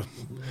talk to a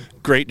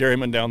great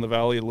dairyman down the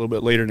valley a little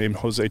bit later named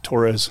Jose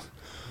Torres.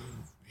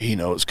 He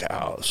knows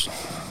cows.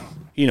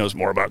 He knows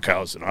more about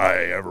cows than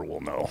I ever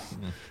will know.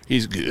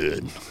 He's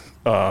good.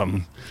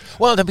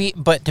 Well, to be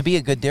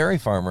a good dairy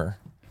farmer,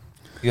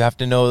 you have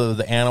to know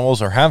the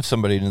animals or have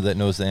somebody that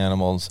knows the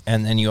animals,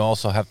 and then you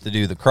also have to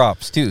do the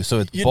crops too. So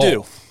it's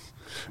both.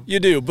 You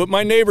do. But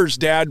my neighbor's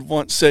dad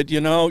once said,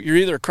 you're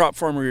either a crop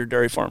farmer or you're a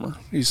dairy farmer.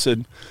 He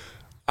said,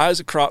 I was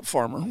a crop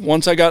farmer.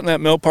 Once I got in that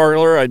milk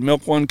parlor, I'd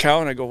milk one cow,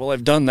 and I go, well,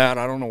 I've done that.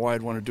 I don't know why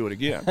I'd want to do it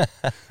again.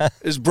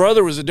 His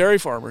brother was a dairy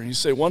farmer. He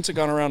said, once I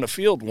got around a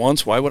field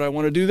once, why would I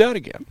want to do that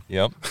again?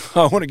 Yep.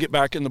 I want to get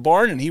back in the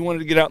barn, and he wanted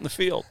to get out in the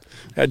field.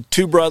 Had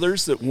two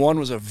brothers that one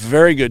was a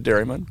very good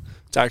dairyman.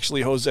 It's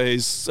actually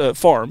Jose's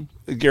farm,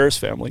 the Garris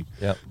family.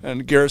 Yep.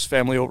 And Garris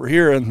family over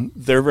here, and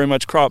they're very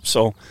much crops.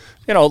 So,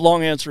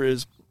 long answer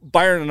is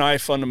Byron and I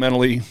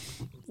fundamentally,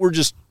 we're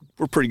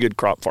pretty good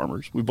crop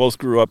farmers. We both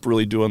grew up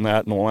really doing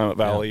that in the Willamette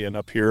Valley and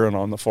up here and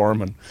on the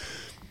farm. And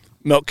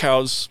milk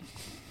cows,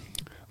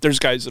 there's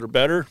guys that are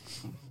better.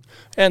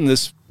 And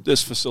this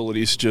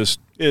facility's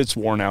it's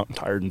worn out and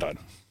tired and done.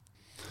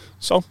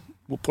 So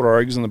we'll put our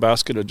eggs in the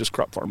basket of just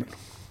crop farming.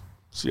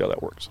 See how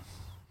that works.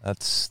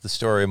 That's the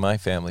story of my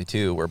family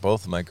too, where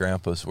both of my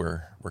grandpas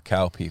were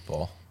cow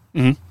people.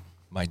 Mm-hmm.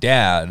 My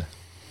dad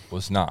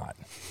was not.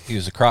 He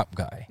was a crop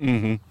guy.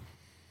 Mm-hmm.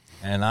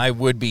 And I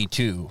would be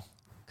too,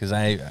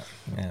 because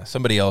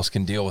somebody else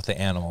can deal with the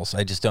animals.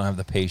 I just don't have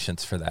the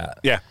patience for that.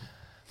 Yeah.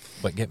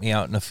 But get me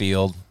out in the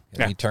field,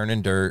 get me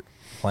turning dirt,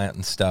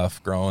 planting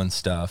stuff, growing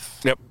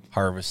stuff,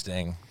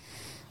 harvesting.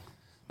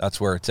 That's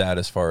where it's at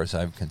as far as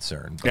I'm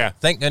concerned. But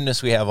thank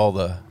goodness we have all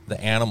the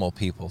animal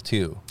people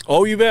too.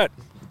 Oh, you bet.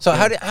 So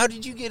how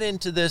did you get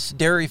into this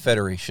Dairy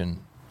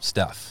Federation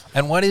stuff?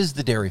 And what is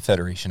the Dairy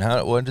Federation?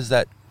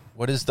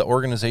 What is the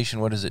organization?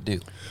 What does it do?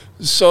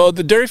 So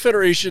the Dairy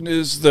Federation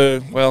is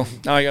now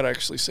I got to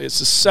actually say it's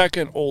the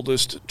second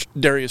oldest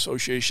dairy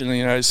association in the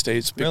United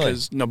States,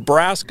 because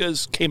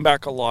Nebraska's came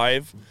back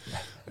alive.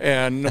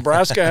 And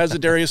Nebraska has a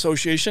dairy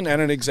association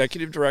and an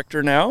executive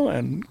director now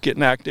and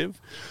getting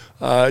active.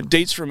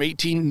 Dates from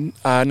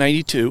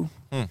 1892.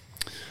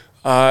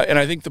 And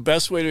I think the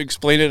best way to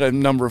explain it, a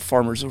number of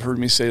farmers have heard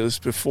me say this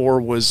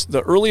before, was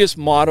the earliest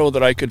motto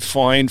that I could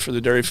find for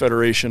the Dairy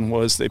Federation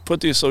was they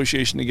put the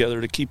association together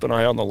to keep an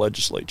eye on the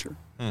legislature.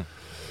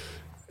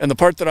 And the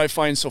part that I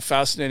find so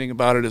fascinating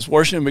about it is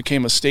Washington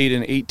became a state in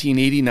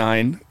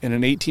 1889, and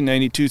in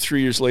 1892,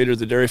 3 years later,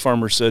 the dairy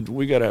farmers said,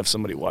 we got to have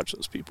somebody watch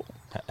those people.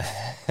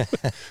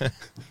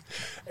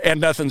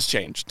 And nothing's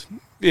changed.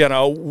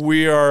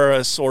 We are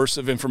a source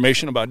of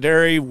information about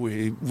dairy.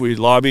 We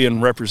lobby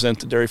and represent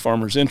the dairy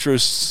farmers'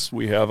 interests.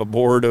 We have a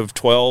board of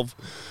 12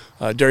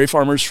 dairy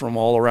farmers from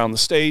all around the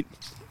state.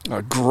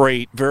 A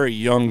great, very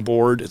young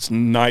board. It's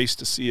nice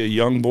to see a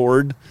young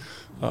board.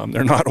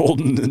 They're not old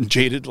and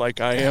jaded like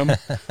I am.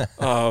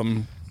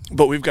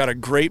 But we've got a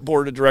great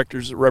board of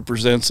directors that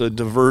represents a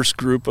diverse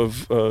group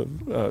of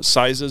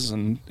sizes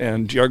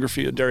and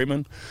geography of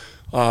dairymen.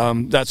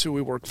 That's who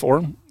we work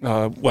for.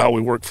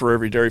 We work for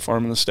every dairy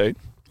farm in the state.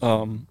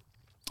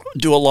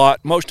 Do a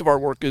lot. Most of our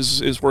work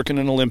is working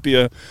in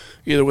Olympia,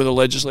 either with the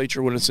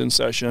legislature when it's in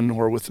session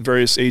or with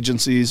various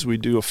agencies. We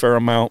do a fair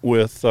amount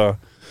with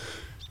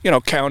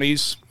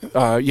counties,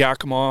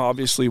 Yakima,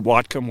 obviously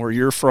Whatcom, where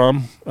you're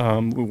from.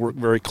 We work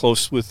very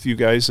close with you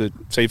guys at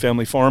Safe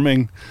Family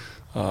Farming.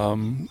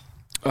 Work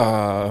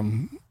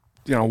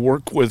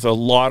with a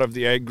lot of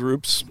the ag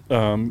groups.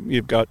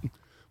 You've got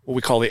what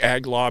we call the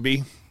ag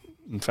lobby.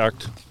 In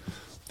fact,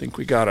 I think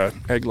we got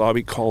an ag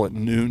lobby call at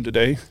noon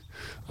today.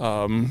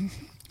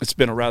 It's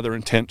been a rather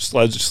intense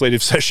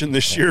legislative session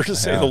this year, to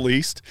say the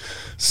least.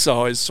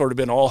 So it's sort of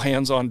been all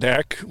hands on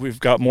deck. We've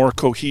got more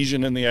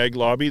cohesion in the ag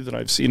lobby than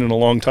I've seen in a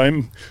long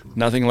time.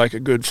 Nothing like a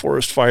good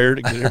forest fire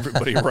to get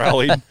everybody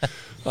rallied.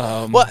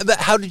 But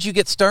how did you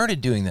get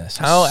started doing this?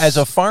 How, as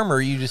a farmer,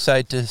 you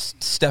decide to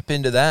step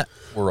into that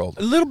world?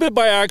 A little bit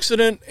by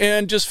accident,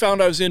 and just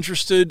found I was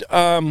interested.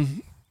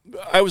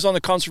 I was on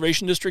the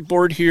Conservation District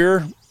Board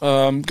here,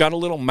 got a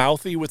little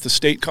mouthy with the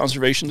State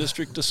Conservation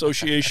District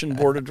Association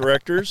Board of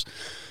Directors.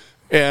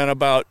 And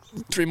about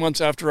 3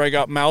 months after I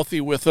got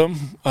mouthy with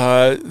them,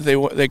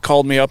 they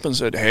called me up and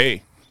said,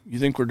 hey, you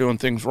think we're doing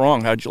things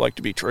wrong? How'd you like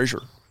to be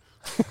treasurer?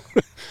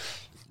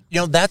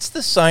 That's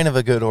the sign of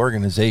a good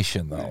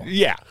organization, though.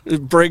 Yeah.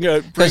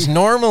 Because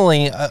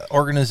normally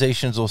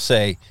organizations will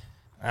say,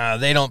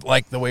 they don't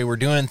like the way we're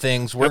doing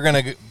things. We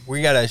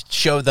got to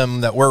show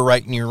them that we're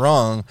right and you're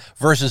wrong,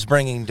 versus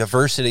bringing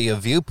diversity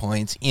of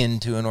viewpoints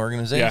into an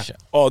organization.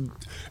 Yeah. Oh,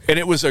 and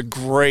it was a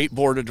great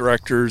board of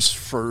directors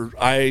for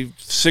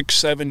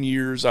 6-7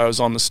 years. I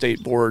was on the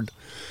state board,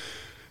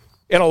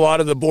 and a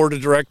lot of the board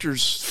of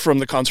directors from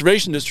the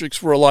conservation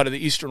districts were a lot of the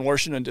Eastern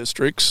Washington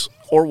districts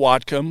or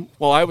Whatcom.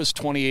 Well, I was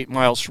 28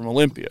 miles from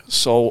Olympia,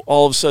 so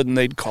all of a sudden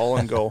they'd call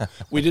and go.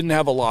 We didn't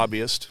have a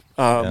lobbyist.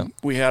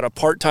 We had a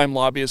part-time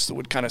lobbyist that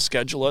would kind of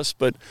schedule us,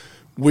 but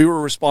we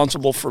were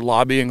responsible for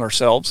lobbying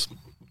ourselves.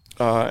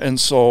 And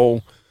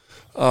so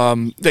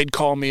they'd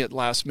call me at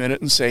last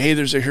minute and say, hey,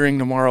 there's a hearing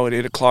tomorrow at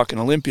 8 o'clock in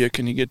Olympia.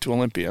 Can you get to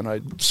Olympia? And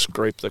I'd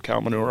scrape the cow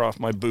manure off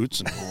my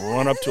boots and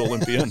run up to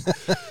Olympia and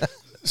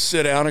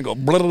sit down and go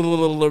blah, blah,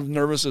 blah, blah,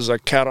 nervous as a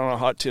cat on a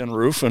hot tin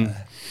roof. And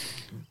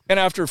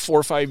after 4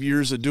 or 5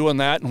 years of doing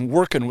that and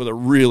working with a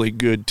really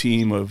good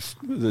team of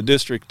the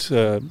district,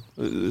 the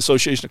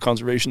Association of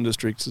Conservation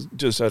Districts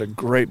just had a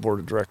great board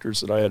of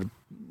directors that I had a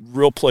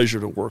real pleasure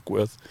to work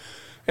with,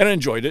 and I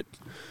enjoyed it.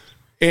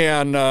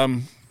 And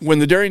when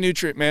the Dairy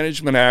Nutrient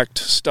Management Act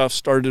stuff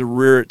started to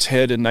rear its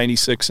head in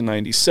 96 and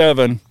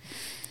 97,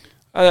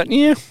 I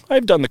thought,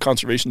 I've done the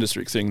Conservation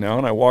District thing now.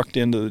 And I walked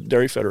into the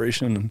Dairy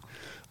Federation, and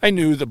I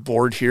knew the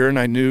board here, and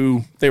I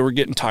knew they were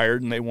getting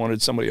tired and they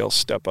wanted somebody else to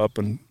step up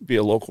and be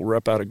a local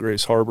rep out of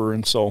Grays Harbor.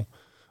 And so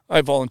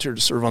I volunteered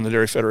to serve on the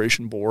Dairy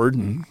Federation board.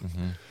 And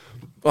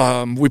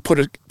we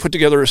put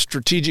together a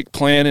strategic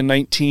plan in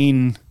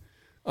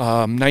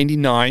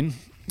 1999,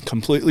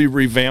 completely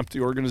revamped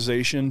the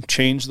organization,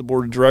 changed the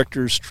board of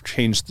directors,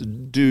 changed the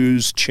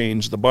dues,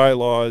 changed the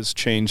bylaws,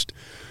 just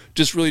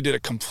really did a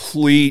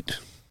complete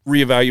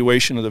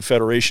reevaluation of the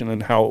Federation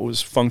and how it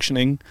was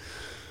functioning.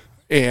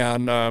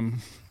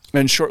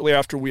 And shortly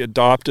after we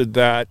adopted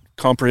that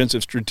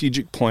comprehensive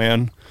strategic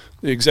plan,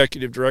 the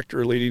executive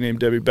director, a lady named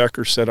Debbie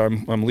Becker, said,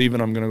 I'm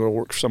leaving, I'm going to go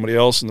work for somebody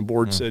else. And the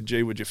board said,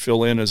 Jay, would you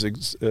fill in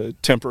as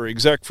temporary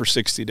exec for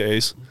 60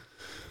 days?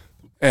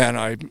 And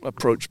I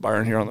approached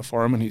Byron here on the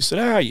farm, and he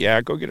said,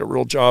 yeah, go get a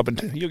real job,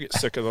 and you'll get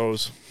sick of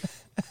those.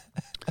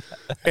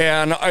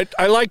 And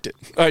I liked it.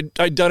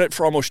 I'd done it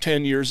for almost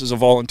 10 years as a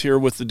volunteer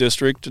with the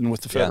district and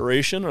with the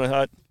federation, and I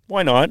thought,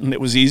 why not? And it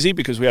was easy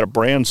because we had a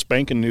brand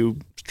spanking new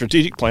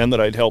strategic plan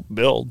that I'd helped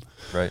build.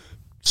 Right.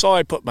 So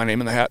I put my name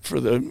in the hat for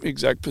the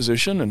exec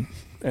position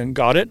and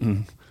got it,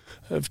 and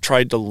I've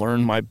tried to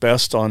learn my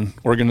best on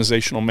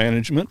organizational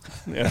management.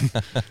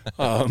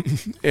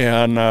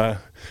 And,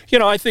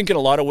 I think in a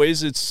lot of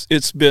ways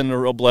it's been a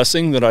real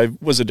blessing that I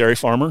was a dairy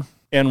farmer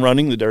and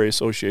running the Dairy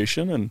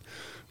Association. And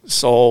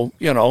so,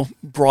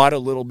 brought a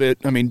little bit.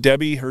 I mean,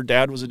 Debbie, her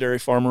dad was a dairy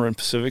farmer in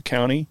Pacific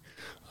County.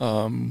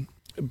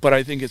 But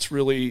I think it's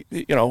really,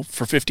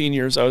 for 15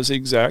 years I was the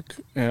exec.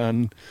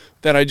 And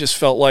then I just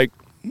felt like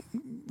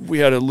we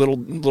had a little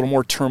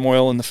more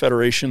turmoil in the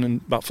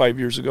federation about 5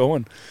 years ago.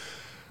 And,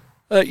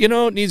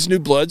 it needs new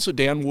blood. So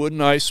Dan Wood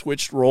and I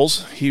switched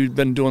roles. He'd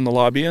been doing the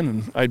lobbying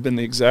and I'd been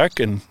the exec.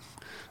 And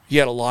he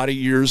had a lot of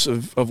years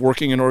of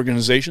working in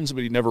organizations,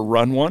 but he'd never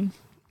run one.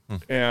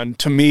 And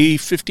to me,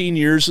 15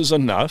 years is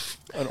enough.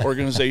 An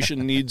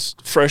organization needs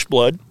fresh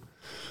blood,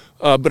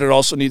 but it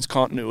also needs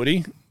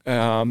continuity.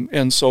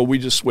 And so we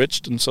just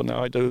switched. And so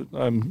now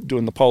I'm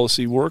doing the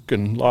policy work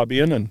and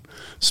lobbying and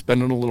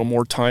spending a little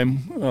more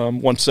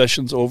time. Once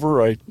session's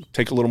over, I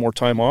take a little more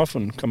time off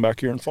and come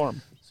back here and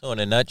farm. So in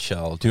a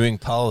nutshell, doing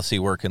policy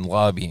work and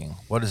lobbying,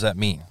 what does that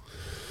mean?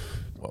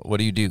 What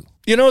do you do?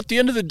 At the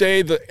end of the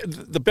day,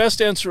 the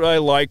best answer I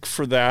like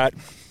for that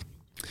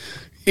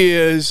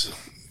is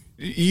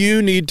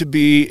you need to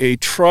be a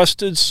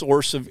trusted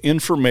source of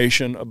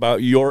information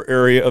about your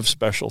area of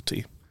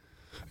specialty.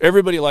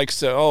 Everybody likes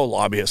to,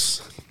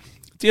 lobbyists.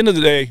 At the end of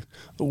the day,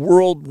 the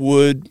world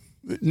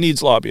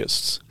needs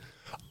lobbyists.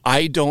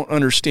 I don't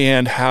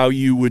understand how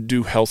you would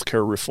do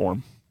healthcare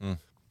reform.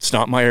 It's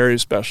not my area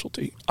of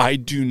specialty. I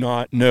do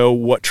not know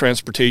what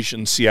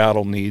transportation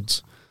Seattle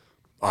needs.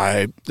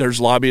 There's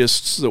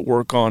lobbyists that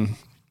work on,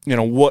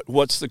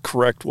 what's the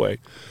correct way.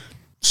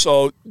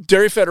 So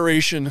Dairy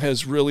Federation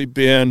has really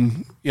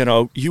been,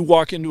 you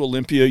walk into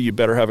Olympia, you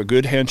better have a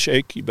good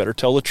handshake, you better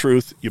tell the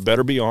truth, you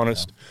better be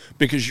honest,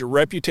 because your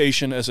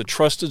reputation as a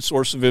trusted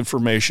source of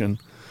information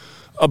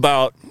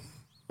about,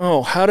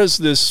 how does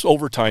this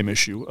overtime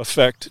issue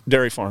affect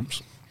dairy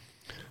farms?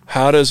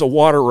 How does a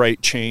water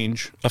right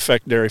change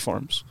affect dairy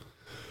farms?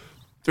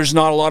 There's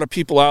not a lot of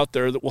people out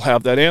there that will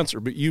have that answer,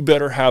 but you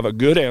better have a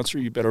good answer.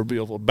 You better be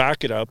able to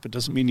back it up. It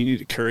doesn't mean you need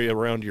to carry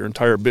around your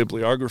entire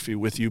bibliography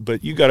with you,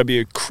 but you got to be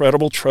a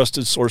credible,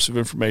 trusted source of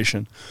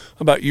information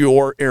about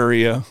your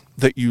area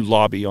that you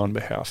lobby on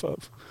behalf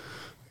of.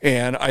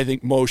 And I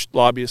think most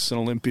lobbyists in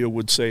Olympia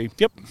would say,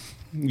 yep,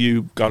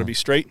 you got to be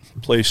straight,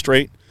 play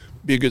straight,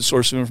 be a good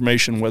source of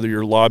information, whether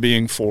you're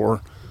lobbying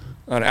for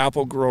an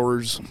apple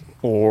growers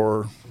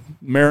or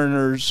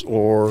Mariners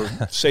or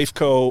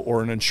Safeco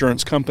or an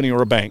insurance company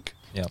or a bank.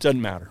 Yep. It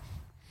doesn't matter.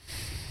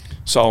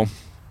 So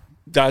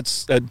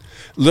that's a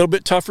little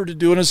bit tougher to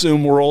do in a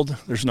Zoom world.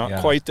 There's not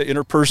quite the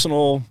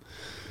interpersonal.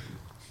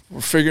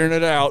 We're figuring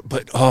it out,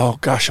 but oh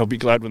gosh, I'll be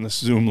glad when this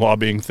Zoom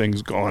lobbying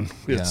thing's gone.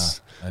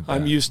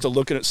 I'm used to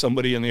looking at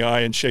somebody in the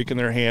eye and shaking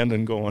their hand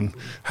and going,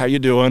 "How you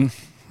doing?"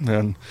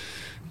 And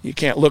you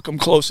can't look them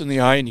close in the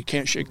eye, and you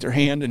can't shake their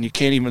hand, and you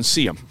can't even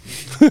see them.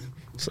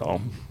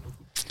 So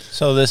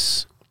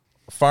this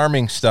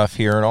farming stuff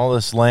here and all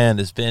this land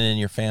has been in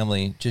your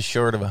family just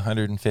short of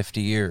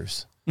 150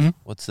 years. Mm-hmm.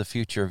 What's the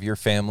future of your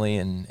family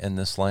and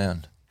this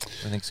land? What do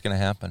you think's going to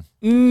happen?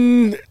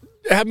 I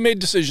haven't made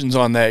decisions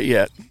on that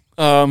yet.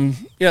 I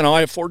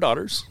have 4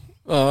 daughters.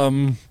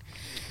 We'll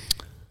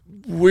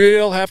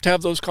have to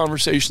have those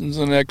conversations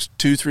in the next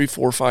 2, 3,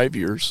 4, 5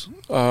 years.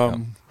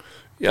 We'll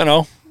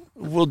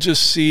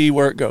just see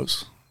where it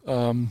goes.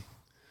 I'd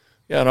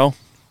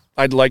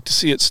like to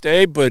see it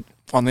stay, but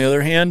on the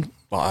other hand,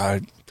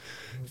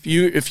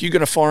 if you're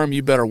going to farm,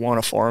 you better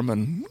want to farm.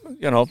 And,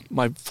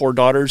 my 4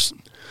 daughters,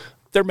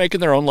 they're making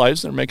their own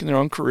lives. They're making their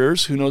own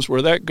careers. Who knows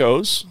where that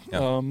goes?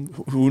 Yep.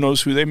 Who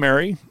knows who they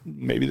marry?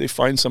 Maybe they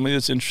find somebody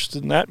that's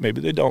interested in that.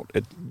 Maybe they don't.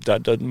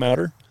 That doesn't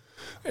matter.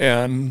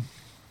 And,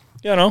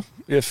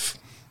 if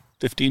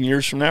 15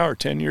 years from now or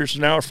 10 years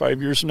from now or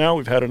 5 years from now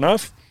we've had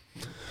enough,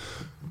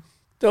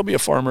 there'll be a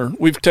farmer.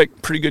 We've taken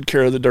pretty good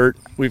care of the dirt.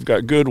 We've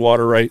got good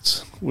water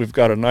rights. We've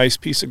got a nice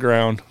piece of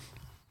ground.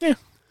 Yeah,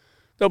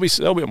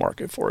 there'll be a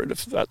market for it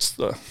if that's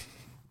the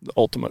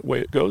ultimate way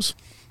it goes.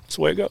 It's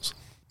the way it goes.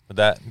 Would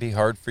that be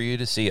hard for you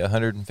to see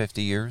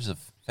 150 years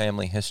of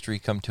family history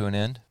come to an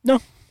end?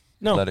 No.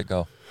 Let it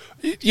go.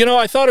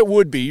 I thought it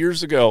would be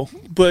years ago,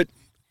 but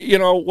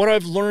what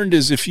I've learned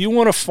is if you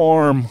want to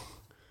farm,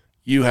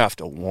 you have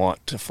to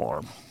want to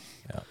farm.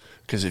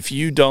 Because if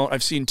you don't,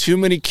 I've seen too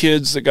many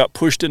kids that got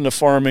pushed into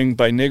farming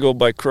by niggle,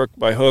 by crook,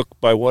 by hook,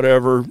 by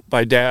whatever,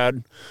 by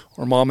dad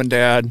or mom and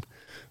dad.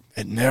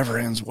 It never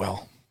ends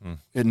well.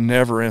 It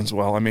never ends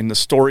well. I mean, the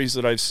stories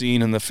that I've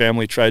seen and the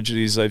family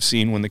tragedies I've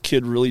seen when the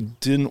kid really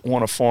didn't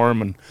want to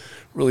farm and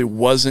really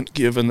wasn't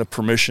given the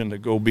permission to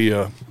go be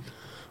a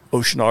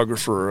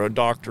oceanographer or a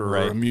doctor or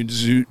a Right.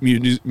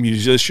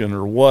 musician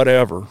or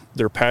whatever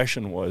their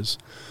passion was.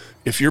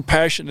 If your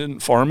passion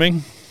isn't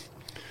farming,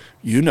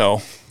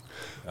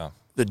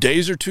 the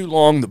days are too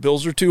long, the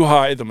bills are too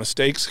high, the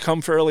mistakes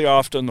come fairly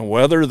often, the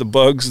weather, the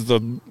bugs,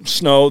 the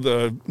snow,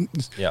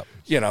 Yep.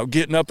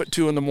 getting up at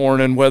 2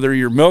 a.m, whether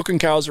you're milking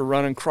cows or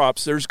running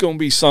crops, there's going to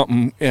be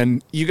something,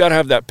 and you got to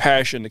have that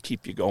passion to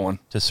keep you going.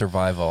 To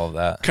survive all of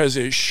that. Because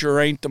it sure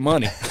ain't the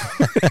money.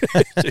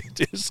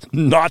 It is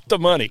not the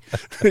money.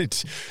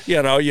 It's,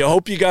 you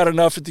hope you got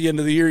enough at the end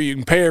of the year you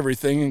can pay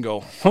everything and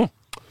go,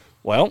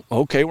 well,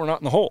 okay, we're not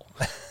in the hole.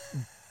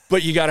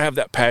 But you got to have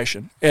that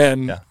passion.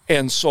 And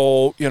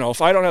so,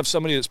 if I don't have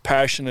somebody that's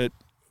passionate,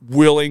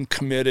 willing,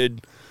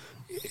 committed,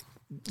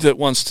 that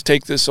wants to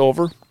take this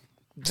over,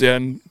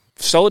 then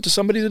sell it to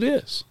somebody that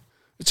is.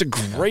 It's a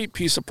great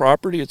piece of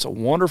property. It's a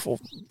wonderful,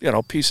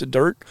 piece of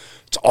dirt.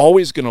 It's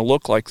always going to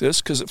look like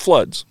this because it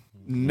floods.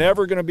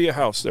 Never going to be a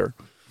house there.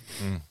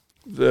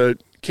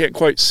 Can't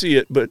quite see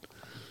it, but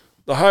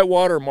the high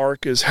water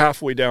mark is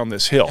halfway down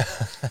this hill.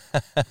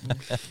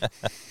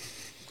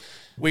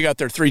 We got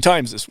there 3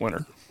 times this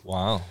winter.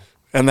 Wow.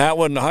 And that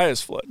wasn't the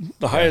highest flood.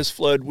 The highest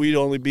flood, we'd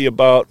only be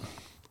about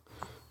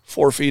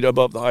 4 feet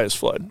above the highest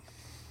flood.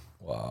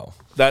 Wow.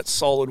 That's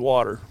solid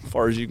water, as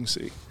far as you can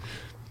see.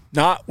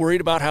 Not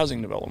worried about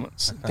housing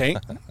developments. Tank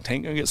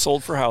going to get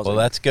sold for housing. Well,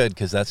 that's good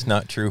because that's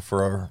not true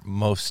for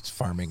most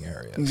farming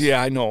areas.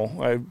 Yeah, I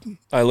know.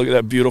 I look at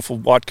that beautiful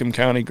Whatcom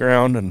County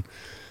ground and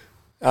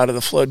out of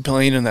the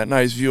floodplain and that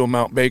nice view of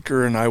Mount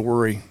Baker, and I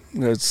worry.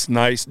 It's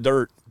nice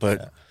dirt,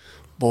 but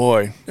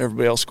boy,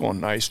 everybody else going,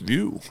 nice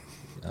view.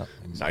 Yep,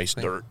 exactly. Nice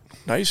dirt.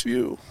 Nice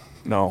view.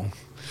 No.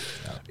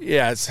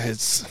 Yeah,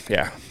 it's.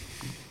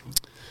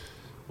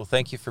 Well,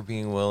 thank you for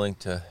being willing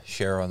to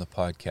share on the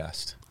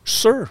podcast.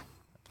 Sure.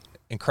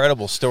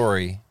 Incredible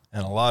story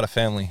and a lot of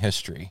family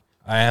history.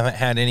 I haven't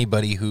had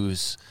anybody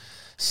who's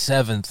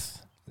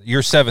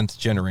your seventh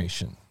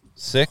generation.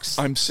 6?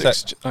 I'm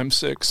 6. I'm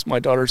 6. My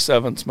daughter's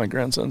 7th. My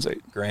grandson's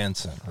 8.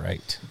 Grandson,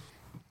 right.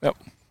 Yep.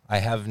 I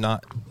have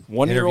not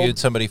 1-year-old. interviewed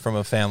somebody from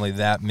a family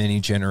that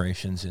many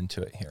generations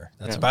into it here.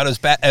 That's about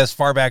as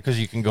far back as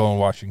you can go in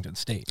Washington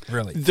State,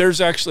 really. There's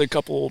actually a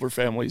couple older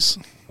families.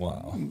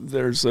 Wow.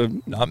 There's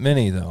Not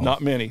many, though.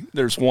 not many.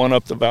 There's one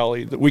up the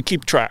valley that we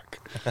keep track.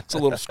 It's a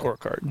little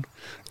scorecard.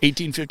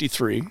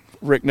 1853,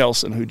 Rick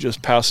Nelson, who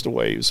just passed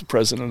away, he was the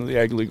president of the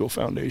Ag Legal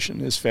Foundation.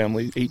 His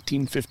family,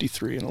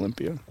 1853 in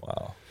Olympia.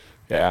 Wow.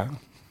 Yeah.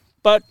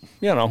 But,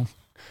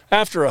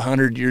 after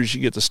 100 years,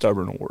 you get the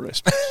stubborn award, I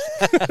suppose.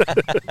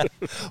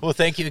 Well,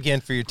 thank you again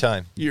for your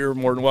time. You're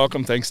more than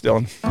welcome. Thanks,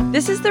 Dylan.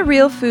 This is the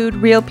Real Food,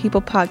 Real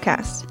People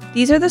podcast.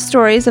 These are the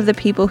stories of the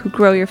people who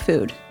grow your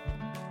food.